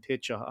and let him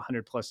pitch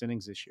 100-plus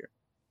innings this year.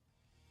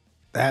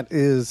 That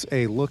is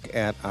a look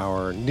at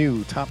our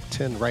new top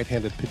 10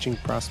 right-handed pitching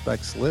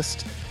prospects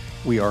list.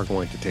 We are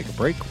going to take a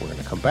break. We're going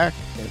to come back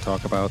and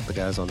talk about the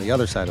guys on the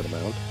other side of the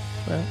mound.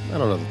 Well, I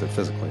don't know that they're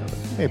physically on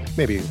it.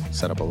 Maybe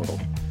set up a little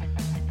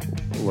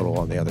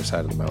on the other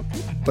side of the mound.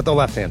 But the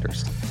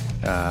left-handers.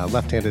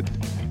 Left-handed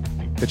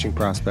pitching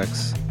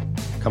prospects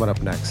coming up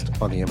next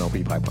on the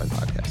MLB Pipeline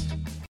Podcast.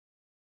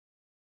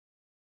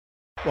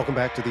 Welcome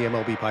back to the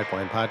MLB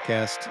Pipeline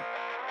Podcast.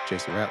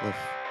 Jason Ratliff,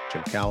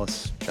 Jim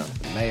Callis,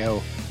 Jonathan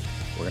Mayo.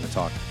 We're going to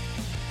talk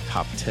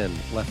top 10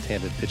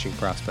 left-handed pitching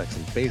prospects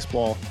in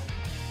baseball.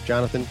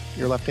 Jonathan,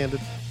 you're left-handed?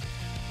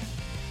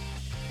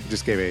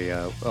 Just gave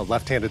a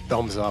left-handed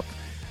thumbs up.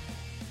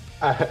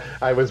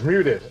 I was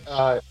muted.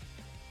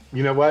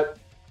 You know what?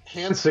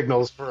 Hand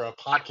signals for a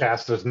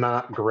podcast is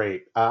not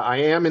great. I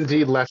am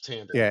indeed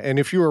left-handed. Yeah, and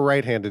if you were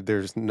right-handed,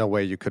 there's no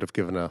way you could have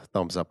given a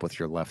thumbs up with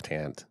your left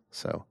hand.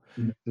 So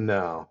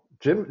no,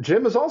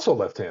 Jim is also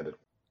left-handed.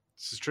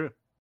 This is true.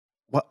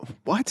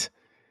 What?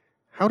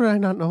 How did I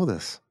not know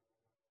this?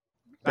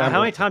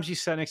 How many times you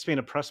sat next to me in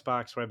a press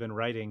box where I've been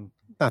writing?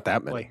 Not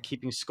that many. Like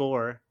keeping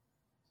score.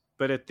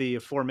 But at the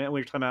 4 minute,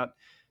 we were talking about,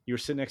 you were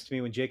sitting next to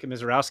me when Jacob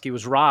Mizorowski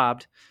was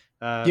robbed.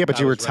 Yeah, but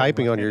you were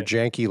typing on your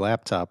janky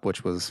laptop,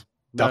 which was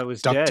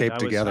duct taped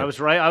together.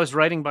 I was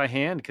writing by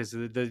hand because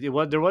there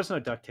was no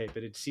duct tape.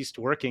 It had ceased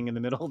working in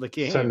the middle of the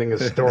game. Sending a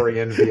story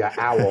in via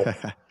owl.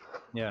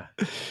 Yeah.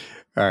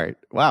 All right.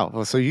 Wow.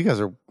 Well, so you guys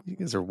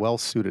are well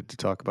suited to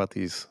talk about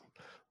these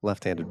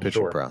left-handed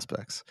pitching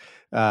prospects.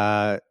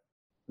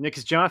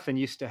 Because Jonathan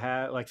used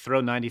to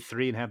throw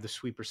 93 and have the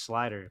sweeper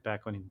slider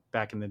back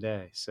in the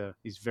day. So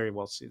he's very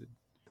well suited.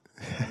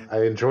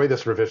 I enjoy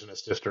this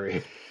revisionist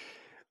history.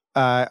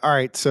 All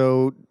right.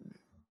 So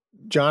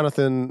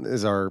Jonathan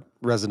is our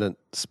resident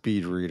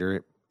speed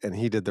reader, and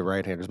he did the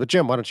right-handers. But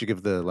Jim, why don't you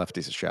give the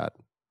lefties a shot?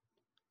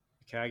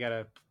 Okay, I got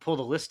to pull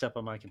the list up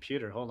on my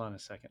computer. Hold on a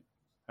second.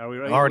 Are we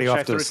already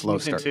off to a slow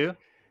start?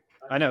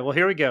 I know. Well,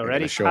 here we go. They're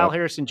Ready? Kyle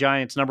Harrison,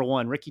 Giants, number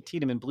 1. Ricky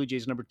Tiedemann, Blue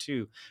Jays, number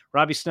 2.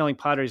 Robbie Snelling,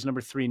 Padres,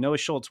 number 3. Noah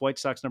Schultz, White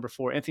Sox, number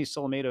 4. Anthony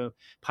Solometo,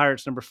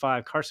 Pirates, number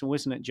 5. Carson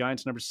Wisnett,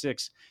 Giants, number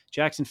 6.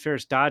 Jackson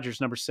Ferris,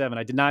 Dodgers, number 7.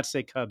 I did not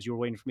say Cubs. You were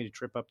waiting for me to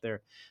trip up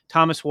there.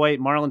 Thomas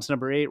White, Marlins,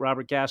 number 8.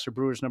 Robert Gasser,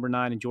 Brewers, number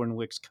 9. And Jordan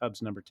Wicks,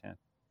 Cubs, number 10.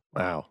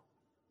 Wow.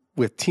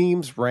 With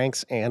teams,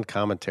 ranks, and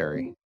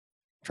commentary.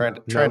 Trying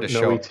to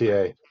show. No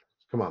ETA.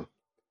 Come on.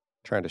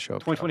 Trying to show up.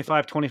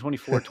 2025,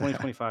 2024,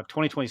 2025,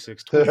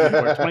 2026,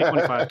 2024,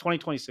 2025,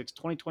 2026,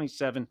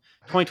 2027,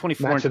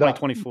 2024, and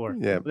 2024.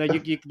 Yeah.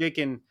 They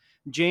can,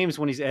 James,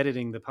 when he's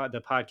editing the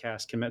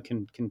podcast,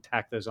 can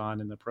tack those on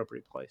in the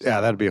appropriate place.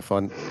 Yeah, that'd be a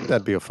fun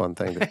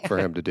thing for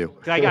him to do.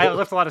 I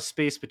left a lot of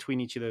space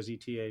between each of those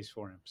ETAs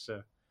for him.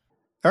 So,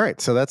 all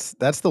right, so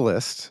that's the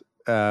list,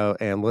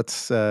 and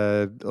let's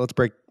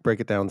break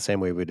it down the same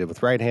way we did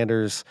with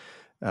right-handers.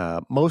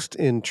 Most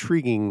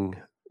intriguing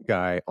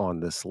guy on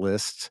this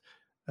list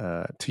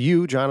to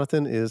you,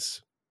 Jonathan,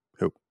 is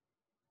who?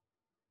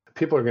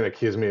 People are going to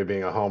accuse me of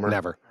being a homer.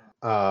 Never.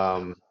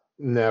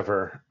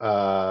 Never.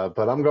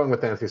 But I'm going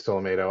with Anthony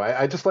Solometo.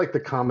 I just like the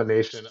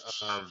combination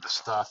of the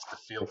stuff, the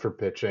feel for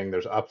pitching.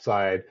 There's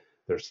upside.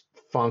 There's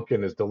funk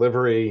in his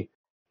delivery.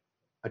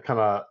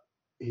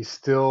 He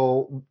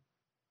still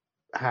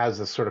has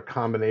this sort of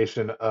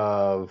combination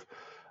of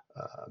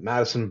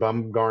Madison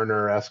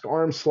Bumgarner-esque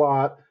arm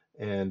slot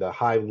and a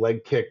high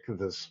leg kick.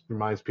 This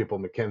reminds people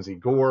of Mackenzie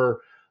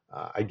Gore.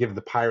 I give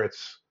the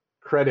Pirates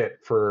credit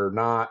for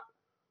not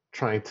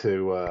trying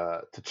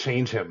to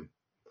change him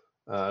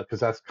because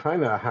that's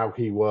kind of how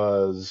he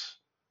was.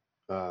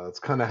 It's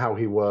kind of how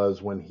he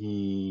was when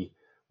he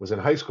was in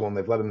high school, and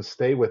they've let him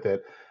stay with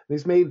it. And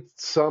he's made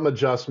some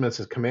adjustments.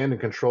 His command and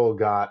control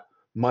got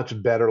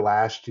much better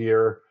last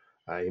year.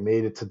 He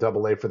made it to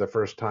Double-A for the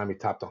first time. He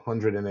topped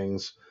 100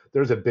 innings.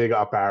 There's a big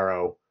up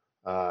arrow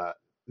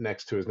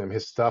next to his name.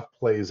 His stuff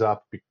plays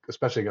up,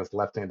 especially against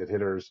left-handed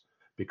hitters,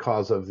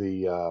 because of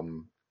the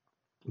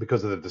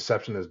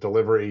deception in his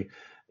delivery.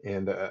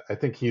 And I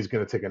think he's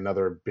going to take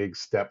another big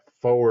step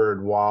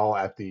forward while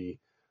at the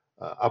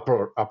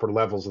upper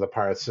levels of the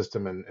Pirates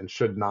system, and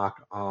should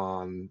knock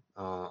on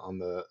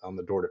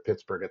the door to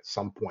Pittsburgh at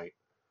some point,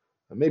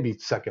 maybe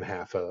second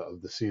half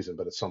of the season,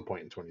 but at some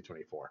point in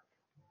 2024.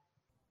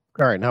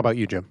 All right. How about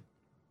you, Jim?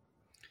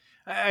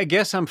 I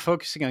guess I'm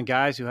focusing on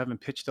guys who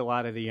haven't pitched a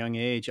lot at a young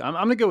age. I'm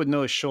going to go with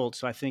Noah Schultz,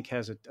 who I think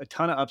has a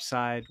ton of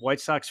upside. White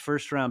Sox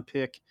first-round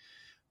pick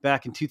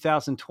back in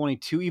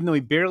 2022, even though he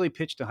barely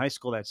pitched in high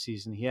school that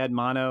season. He had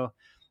mono.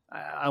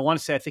 I want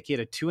to say I think he had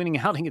a 2-inning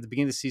outing at the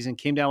beginning of the season,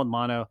 came down with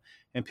mono,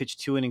 and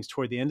pitched 2 innings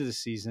toward the end of the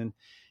season.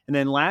 And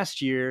then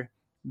last year,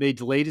 they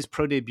delayed his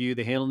pro debut.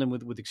 They handled him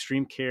with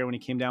extreme care when he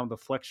came down with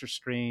a flexor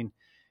strain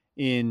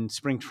in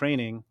spring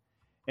training.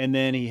 And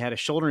then he had a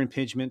shoulder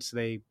impingement, so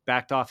they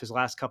backed off his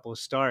last couple of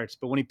starts.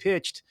 But when he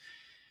pitched,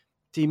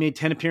 he made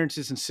 10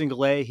 appearances in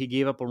single-A. He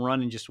gave up a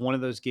run in just one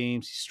of those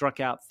games. He struck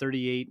out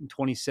 38 in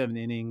 27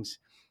 innings,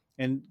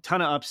 and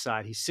ton of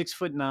upside. He's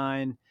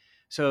 6'9".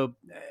 So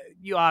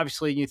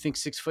you think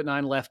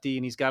 6'9" lefty,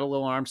 and he's got a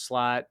little arm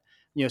slot.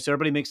 So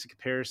everybody makes the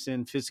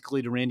comparison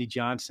physically to Randy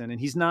Johnson, and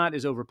he's not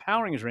as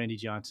overpowering as Randy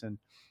Johnson,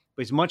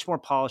 but he's much more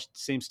polished at the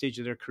same stage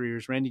of their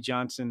careers. Randy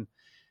Johnson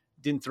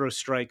didn't throw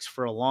strikes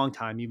for a long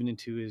time, even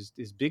into his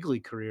big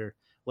league career,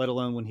 let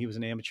alone when he was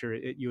an amateur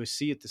at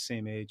USC at the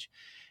same age.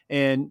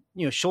 And,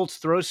 Schultz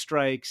throws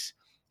strikes.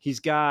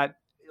 He's got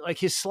like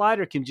his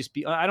slider can just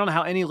be. I don't know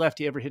how any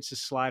lefty ever hits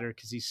his slider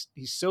because he's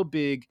so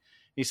big.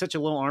 He's such a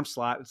little arm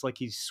slot. It's like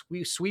he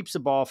sweeps the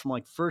ball from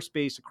like first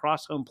base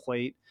across home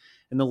plate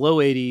in the low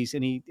 80s,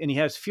 and he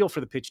has feel for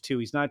the pitch too.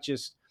 He's not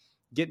just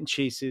getting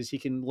chases. He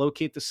can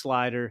locate the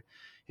slider.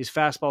 His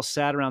fastball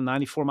sat around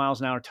 94 miles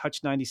an hour,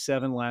 touched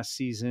 97 last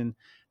season.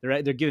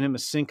 They're giving him a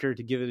sinker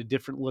to give it a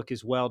different look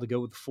as well, to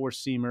go with the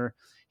four-seamer.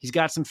 He's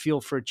got some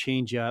feel for a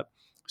changeup.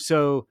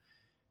 So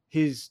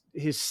his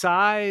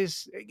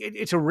size,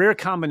 it's a rare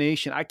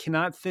combination. I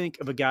cannot think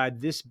of a guy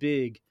this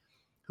big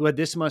who had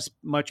this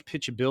much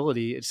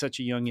pitchability at such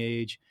a young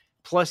age.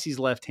 Plus, he's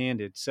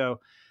left-handed. So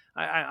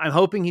I'm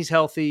hoping he's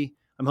healthy.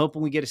 I'm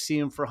hoping we get to see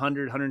him for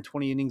 100,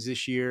 120 innings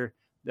this year.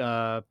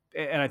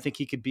 And I think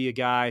he could be a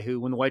guy who,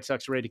 when the White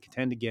Sox are ready to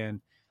contend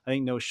again, I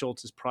think Noah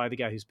Schultz is probably the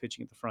guy who's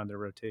pitching at the front of their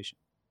rotation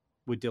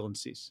with Dylan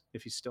Cease,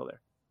 if he's still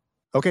there.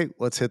 Okay,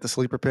 let's hit the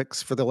sleeper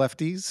picks for the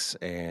lefties.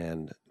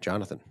 And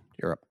Jonathan,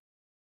 you're up.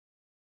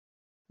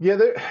 Yeah,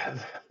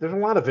 there's a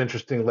lot of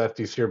interesting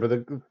lefties here,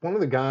 but one of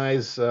the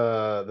guys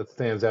that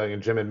stands out,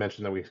 and Jim had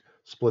mentioned that we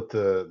split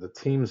the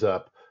teams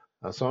up.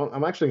 So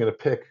I'm actually going to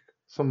pick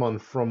someone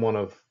from one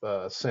of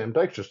Sam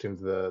Dykstra's teams,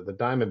 the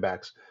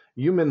Diamondbacks.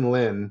 Yumin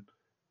Lin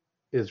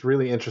is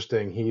really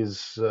interesting.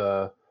 He's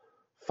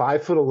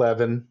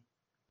 5'11",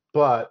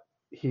 but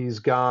he's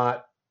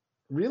got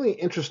really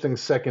interesting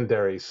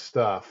secondary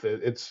stuff.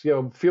 It's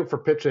feel for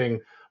pitching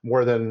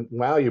more than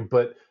wow you,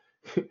 but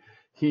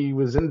he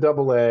was in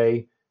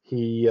Double-A.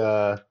 He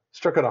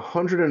struck out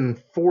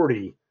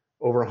 140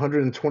 over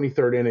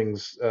 123rd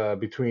innings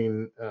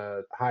between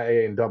High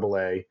A and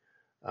Double-A.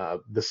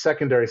 The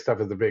secondary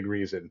stuff is the big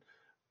reason.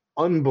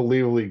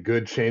 Unbelievably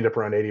good changeup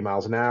around 80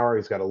 miles an hour.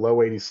 He's got a low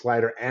 80s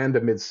slider and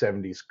a mid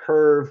 70s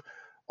curve.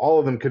 All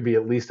of them could be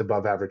at least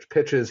above average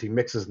pitches. He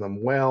mixes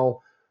them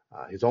well.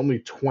 He's only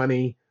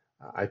 20.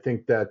 I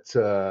think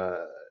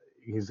that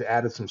he's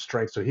added some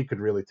strength, so he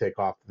could really take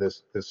off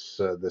this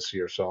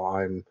year. So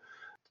I'm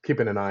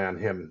keeping an eye on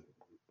him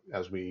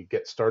as we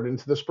get started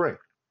into the spring.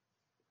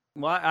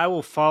 Well, I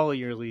will follow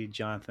your lead,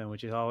 Jonathan,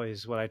 which is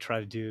always what I try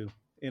to do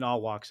in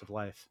all walks of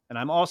life. And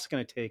I'm also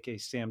going to take a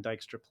Sam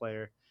Dykstra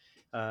player,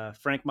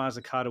 Frank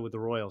Mazzucato with the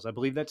Royals. I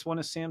believe that's one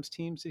of Sam's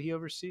teams that he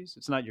oversees.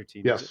 It's not your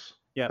team, is it? Yes,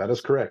 yeah, that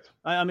is correct.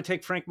 I'm going to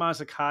take Frank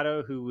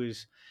Mazzucato, who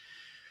was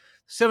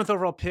 7th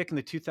overall pick in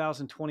the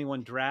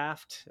 2021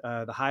 draft,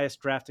 the highest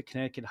drafted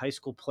Connecticut high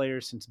school player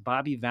since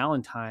Bobby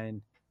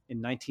Valentine in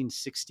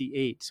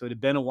 1968. So it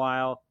had been a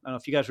while. I don't know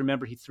if you guys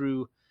remember, he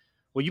threw,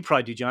 well, you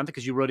probably do, Jonathan,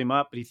 because you wrote him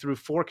up, but he threw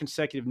 4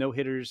 consecutive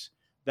no-hitters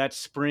that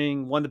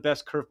spring, one of the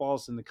best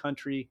curveballs in the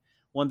country,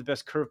 one of the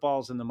best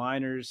curveballs in the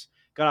minors,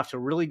 got off to a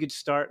really good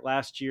start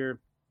last year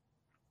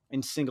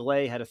in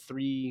Single-A, had a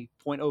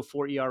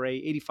 3.04 ERA,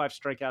 85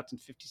 strikeouts in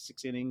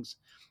 56 innings,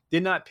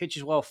 did not pitch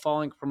as well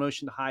following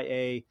promotion to High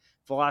A.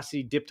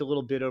 Velocity dipped a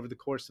little bit over the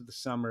course of the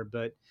summer,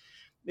 but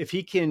if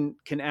he can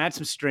add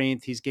some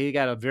strength, he's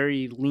got a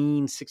very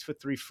lean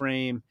 6'3"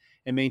 frame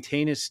and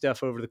maintain his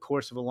stuff over the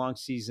course of a long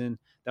season.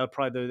 That would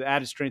probably, the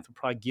added strength would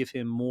probably give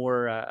him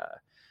more,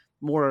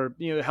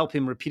 help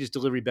him repeat his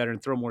delivery better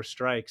and throw more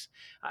strikes.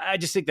 I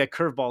just think that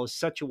curveball is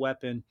such a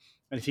weapon.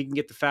 And if he can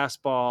get the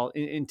fastball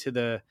into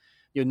the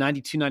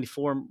 92,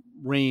 94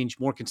 range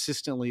more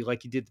consistently,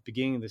 like he did at the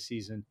beginning of the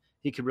season,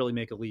 he could really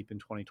make a leap in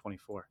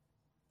 2024.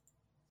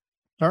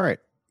 All right.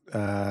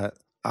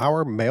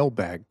 Our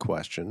mailbag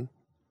question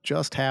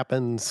just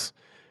happens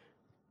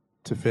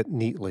to fit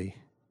neatly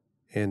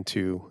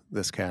into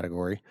this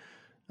category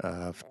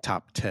of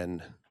top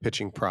 10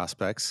 pitching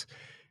prospects.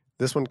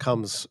 This one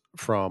comes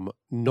from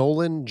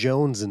Nolan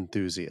Jones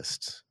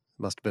enthusiast.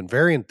 Must have been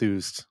very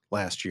enthused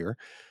last year.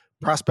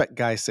 Prospect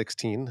Guy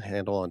 16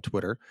 handle on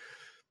Twitter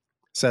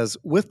says,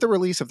 with the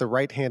release of the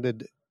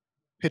right-handed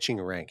pitching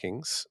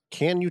rankings,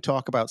 can you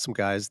talk about some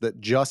guys that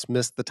just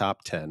missed the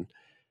top 10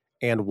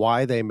 and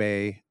why they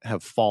may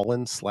have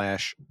fallen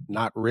 /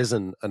 not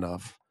risen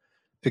enough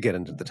to get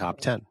into the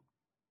top 10?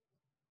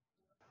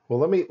 Well,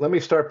 let me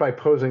start by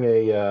posing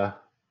a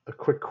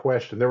quick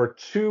question. There were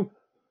two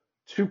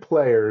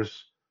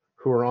players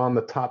who are on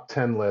the top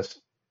 10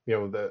 list,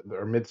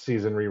 our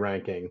midseason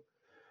re-ranking,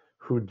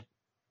 who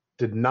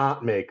did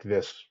not make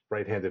this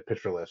right-handed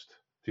pitcher list.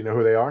 Do you know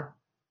who they are?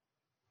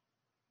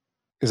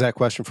 Is that a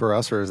question for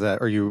us, or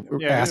are you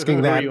asking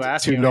who that are you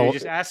asking? to know? You're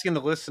just asking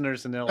the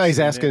listeners, and he's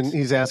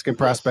asking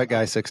Prospect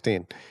Guy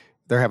 16.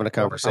 They're having a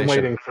conversation. I'm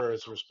waiting for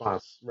his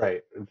response.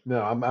 Right.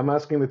 No, I'm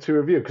asking the two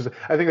of you because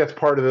I think that's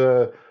part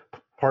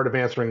of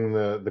answering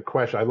the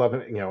question. I love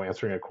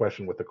answering a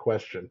question with a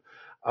question.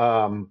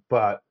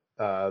 But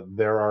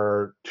there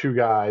are two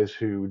guys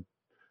who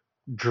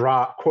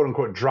quote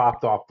unquote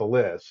dropped off the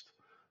list,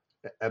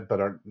 but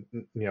are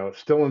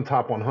still in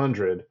top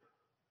 100,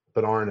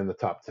 but aren't in the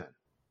top 10.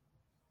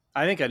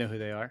 I think I know who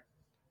they are.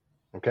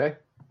 Okay. Do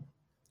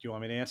you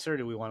want me to answer? Or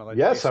do we want to let?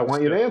 Yes, I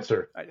want you to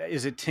answer.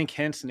 Is it Tink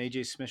Hence and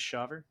AJ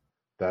Smith-Shawver?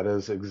 That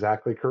is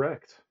exactly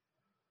correct.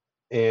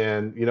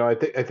 And I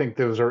think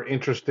those are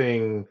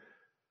interesting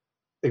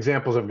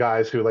examples of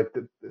guys who, like,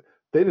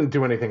 they didn't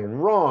do anything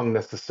wrong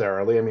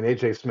necessarily. I mean,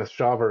 AJ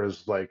Smith-Shawver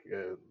is like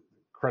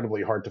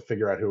incredibly hard to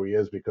figure out who he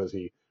is because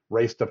he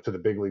raced up to the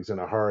big leagues in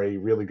a hurry.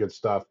 Really good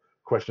stuff.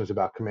 Questions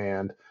about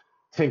command.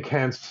 Tink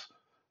Hence,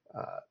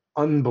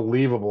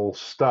 unbelievable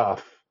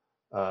stuff,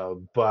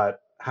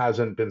 but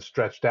hasn't been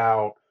stretched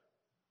out.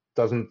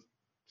 Doesn't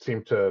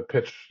seem to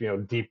pitch,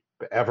 deep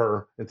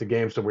ever into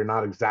games, so we're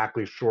not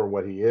exactly sure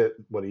what he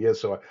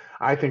is. So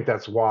I think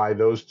that's why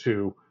those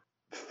two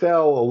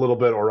fell a little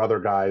bit, or other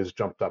guys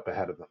jumped up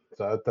ahead of them.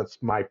 So that's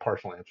my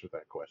partial answer to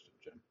that question,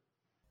 Jim.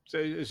 So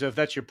if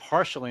that's your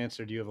partial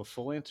answer, do you have a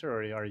full answer,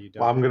 or are you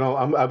done? Well,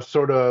 I'm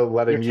sort of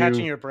letting You're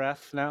catching your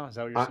breath now. Is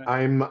that what you're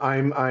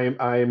saying?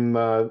 I'm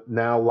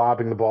now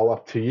lobbing the ball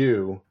up to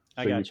you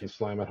so you can you.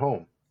 slam it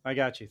home. I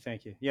got you.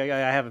 Thank you. Yeah,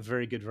 I have a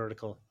very good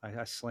vertical.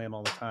 I slam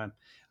all the time.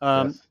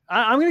 Yes.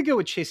 I'm going to go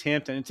with Chase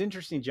Hampton. It's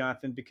interesting,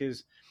 Jonathan,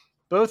 because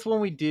both when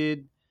we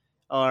did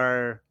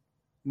our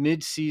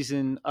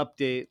mid-season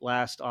update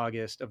last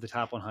August of the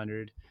top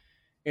 100,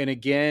 and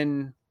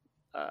again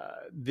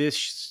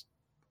this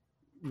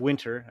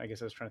winter, I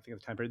guess I was trying to think of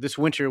the time period. This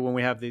winter, when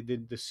we have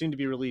the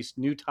soon-to-be released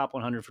new top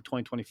 100 for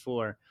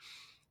 2024,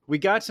 we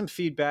got some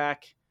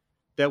feedback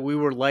that we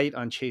were light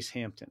on Chase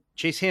Hampton.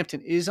 Chase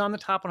Hampton is on the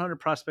top 100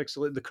 prospects,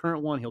 so the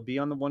current one. He'll be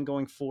on the one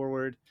going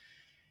forward.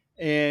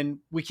 And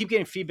we keep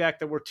getting feedback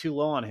that we're too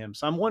low on him.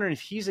 So I'm wondering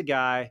if he's a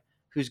guy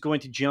who's going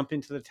to jump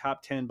into the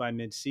top 10 by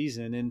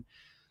midseason. And,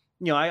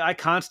 I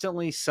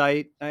constantly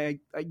cite,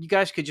 you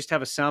guys could just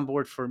have a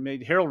soundboard for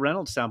maybe Harold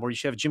Reynolds soundboard. You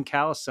should have a Jim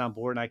Callis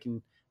soundboard, and I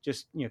can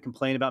just,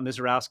 complain about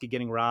Mizorowski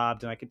getting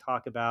robbed. And I can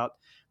talk about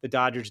the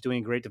Dodgers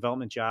doing a great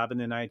development job. And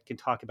then I can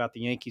talk about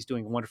the Yankees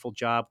doing a wonderful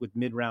job with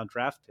mid-round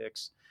draft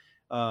picks.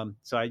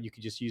 You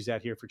could just use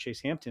that here for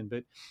Chase Hampton.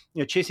 But,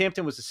 Chase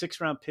Hampton was a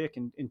 6th-round pick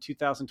in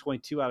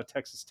 2022 out of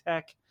Texas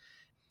Tech.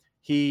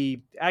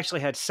 He actually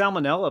had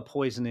salmonella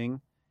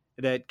poisoning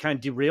that kind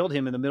of derailed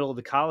him in the middle of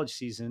the college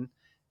season,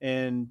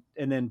 and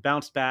then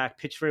bounced back,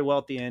 pitched very well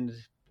at the end,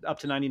 up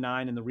to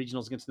 99 in the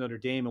regionals against Notre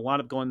Dame, and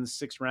wound up going in the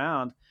 6th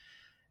round.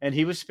 And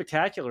he was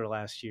spectacular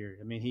last year.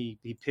 I mean,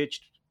 he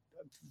pitched.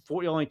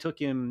 It only took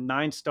him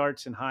 9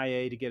 starts in high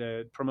A to get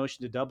a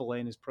promotion to Double A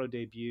in his pro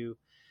debut.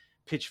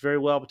 Pitched very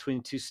well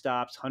between 2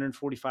 stops,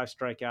 145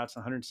 strikeouts,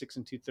 106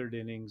 and 2/3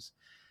 innings.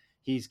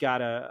 He's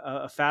got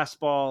a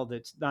fastball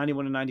that's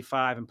 91 and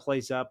 95 and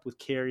plays up with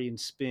carry and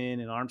spin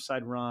and arm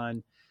side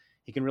run.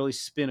 He can really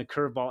spin a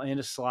curveball and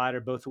a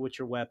slider, both of which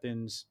are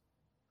weapons.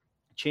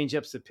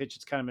 Changeup's the pitch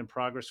that's kind of in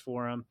progress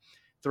for him.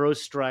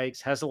 Throws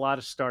strikes, has a lot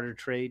of starter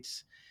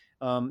traits.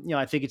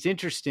 I think it's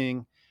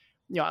interesting.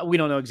 We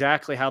don't know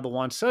exactly how the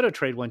Juan Soto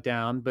trade went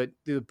down, but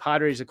the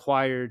Padres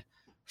acquired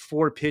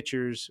 4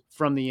 pitchers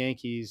from the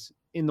Yankees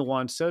in the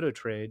Juan Soto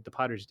trade. The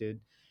Padres did,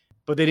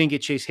 but they didn't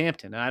get Chase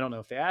Hampton. And I don't know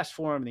if they asked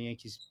for him. And the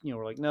Yankees,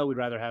 were like, no, we'd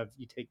rather have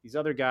you take these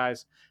other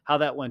guys. How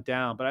that went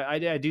down, but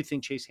I do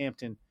think Chase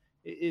Hampton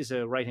is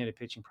a right-handed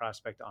pitching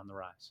prospect on the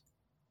rise.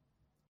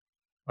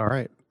 All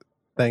right.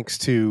 Thanks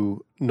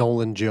to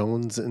Nolan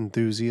Jones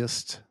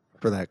enthusiast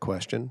for that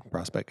question,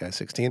 Prospect Guy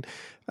 16.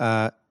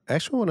 I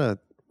actually want to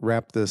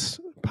wrap this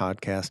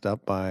podcast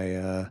up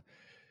by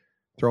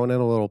throwing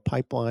in a little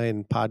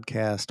pipeline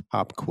podcast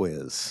pop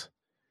quiz.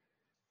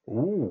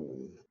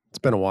 Ooh. It's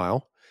been a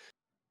while.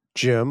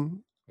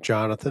 Jim,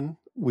 Jonathan,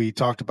 we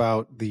talked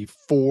about the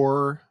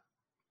 4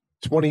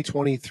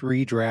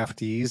 2023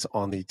 draftees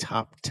on the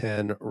top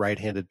 10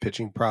 right-handed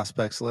pitching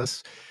prospects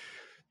list.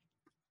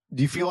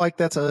 Do you feel like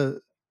that's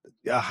a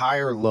high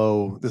or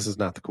low? This is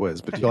not the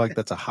quiz, but do you feel like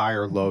that's a high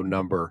or low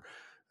number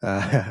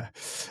of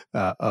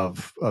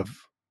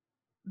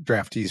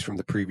draftees from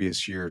the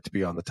previous year to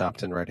be on the top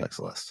 10 right-handed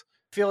list?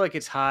 I feel like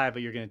it's high,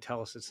 but you're going to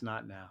tell us it's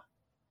not now.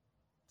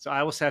 So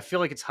I will say I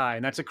feel like it's high,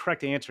 and that's a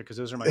correct answer because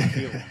those are my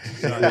feelings.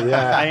 So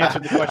Yeah. I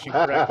answered the question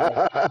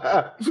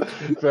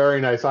correctly.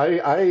 Very nice.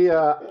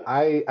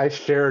 I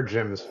share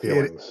Jim's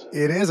feelings.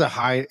 It is a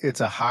high.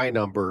 It's a high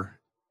number.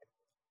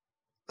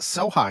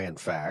 So high, in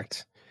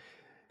fact.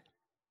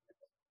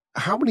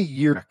 How many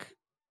years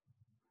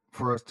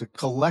for us to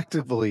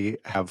collectively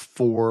have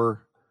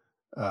 4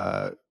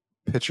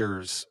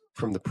 pitchers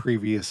from the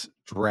previous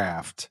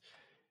draft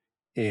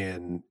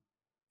in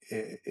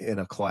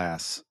a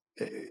class?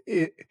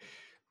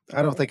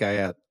 I don't think I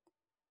had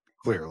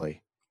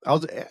clearly.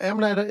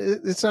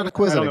 It's not a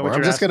quiz anymore.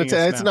 I'm just going to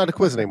tell. It's not a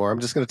quiz anymore.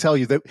 I'm just going to tell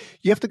you that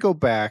you have to go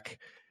back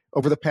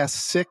over the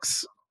past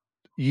 6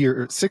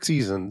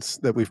 seasons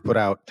that we've put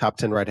out top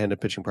 10 right-handed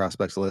pitching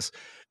prospects lists.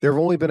 There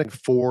have only been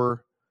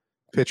 4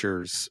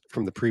 pitchers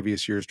from the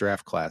previous year's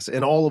draft class,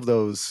 and all of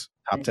those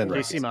top 10.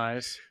 Casey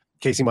Mize.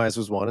 Casey Mize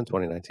was one in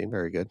 2019.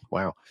 Very good.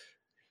 Wow.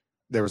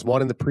 There was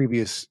one in the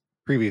previous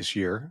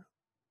year.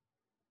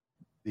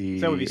 So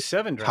that would be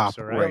 7 drafts,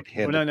 right?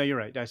 Right-handed. Well, no, you're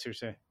right. That's what you're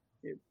saying.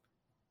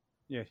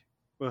 Yeah.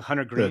 Well,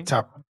 Hunter Green. The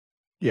top.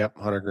 Yep,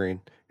 Hunter Green.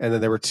 And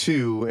then there were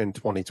 2 in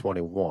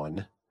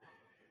 2021.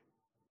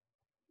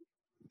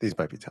 These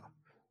might be tough.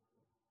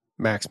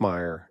 Max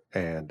Meyer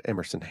and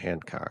Emerson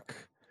Hancock.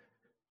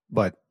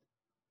 But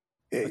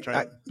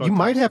You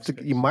might have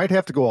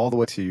to go all the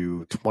way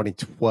to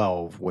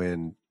 2012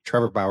 when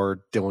Trevor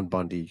Bauer, Dylan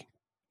Bundy,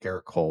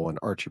 Garrett Cole, and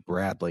Archie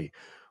Bradley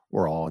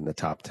were all in the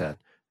top 10.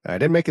 I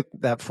didn't make it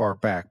that far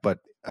back, but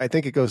I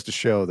think it goes to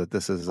show that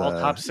this is all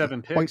top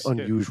 7 picks. Quite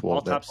unusual.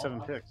 All top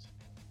 7 picks.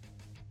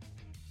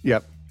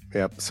 Yep.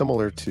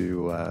 Similar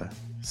to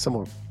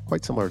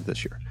quite similar to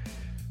this year.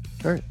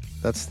 All right,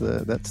 that's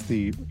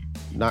the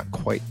not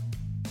quite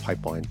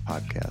Pipeline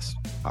Podcast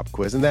pop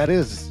quiz, and that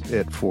is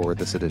it for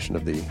this edition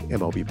of the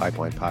MLB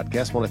Pipeline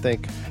Podcast. I want to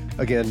thank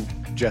again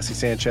Jesse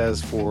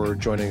Sanchez for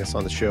joining us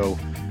on the show.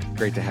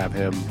 Great to have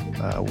him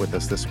with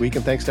us this week,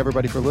 and thanks to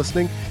everybody for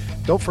listening.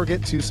 Don't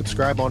forget to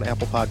subscribe on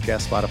Apple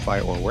Podcasts,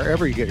 Spotify, or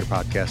wherever you get your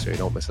podcasts so you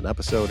don't miss an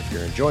episode. If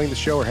you're enjoying the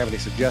show or have any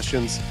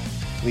suggestions,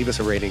 leave us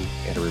a rating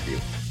and a review.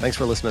 Thanks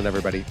for listening,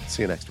 everybody.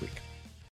 See you next week.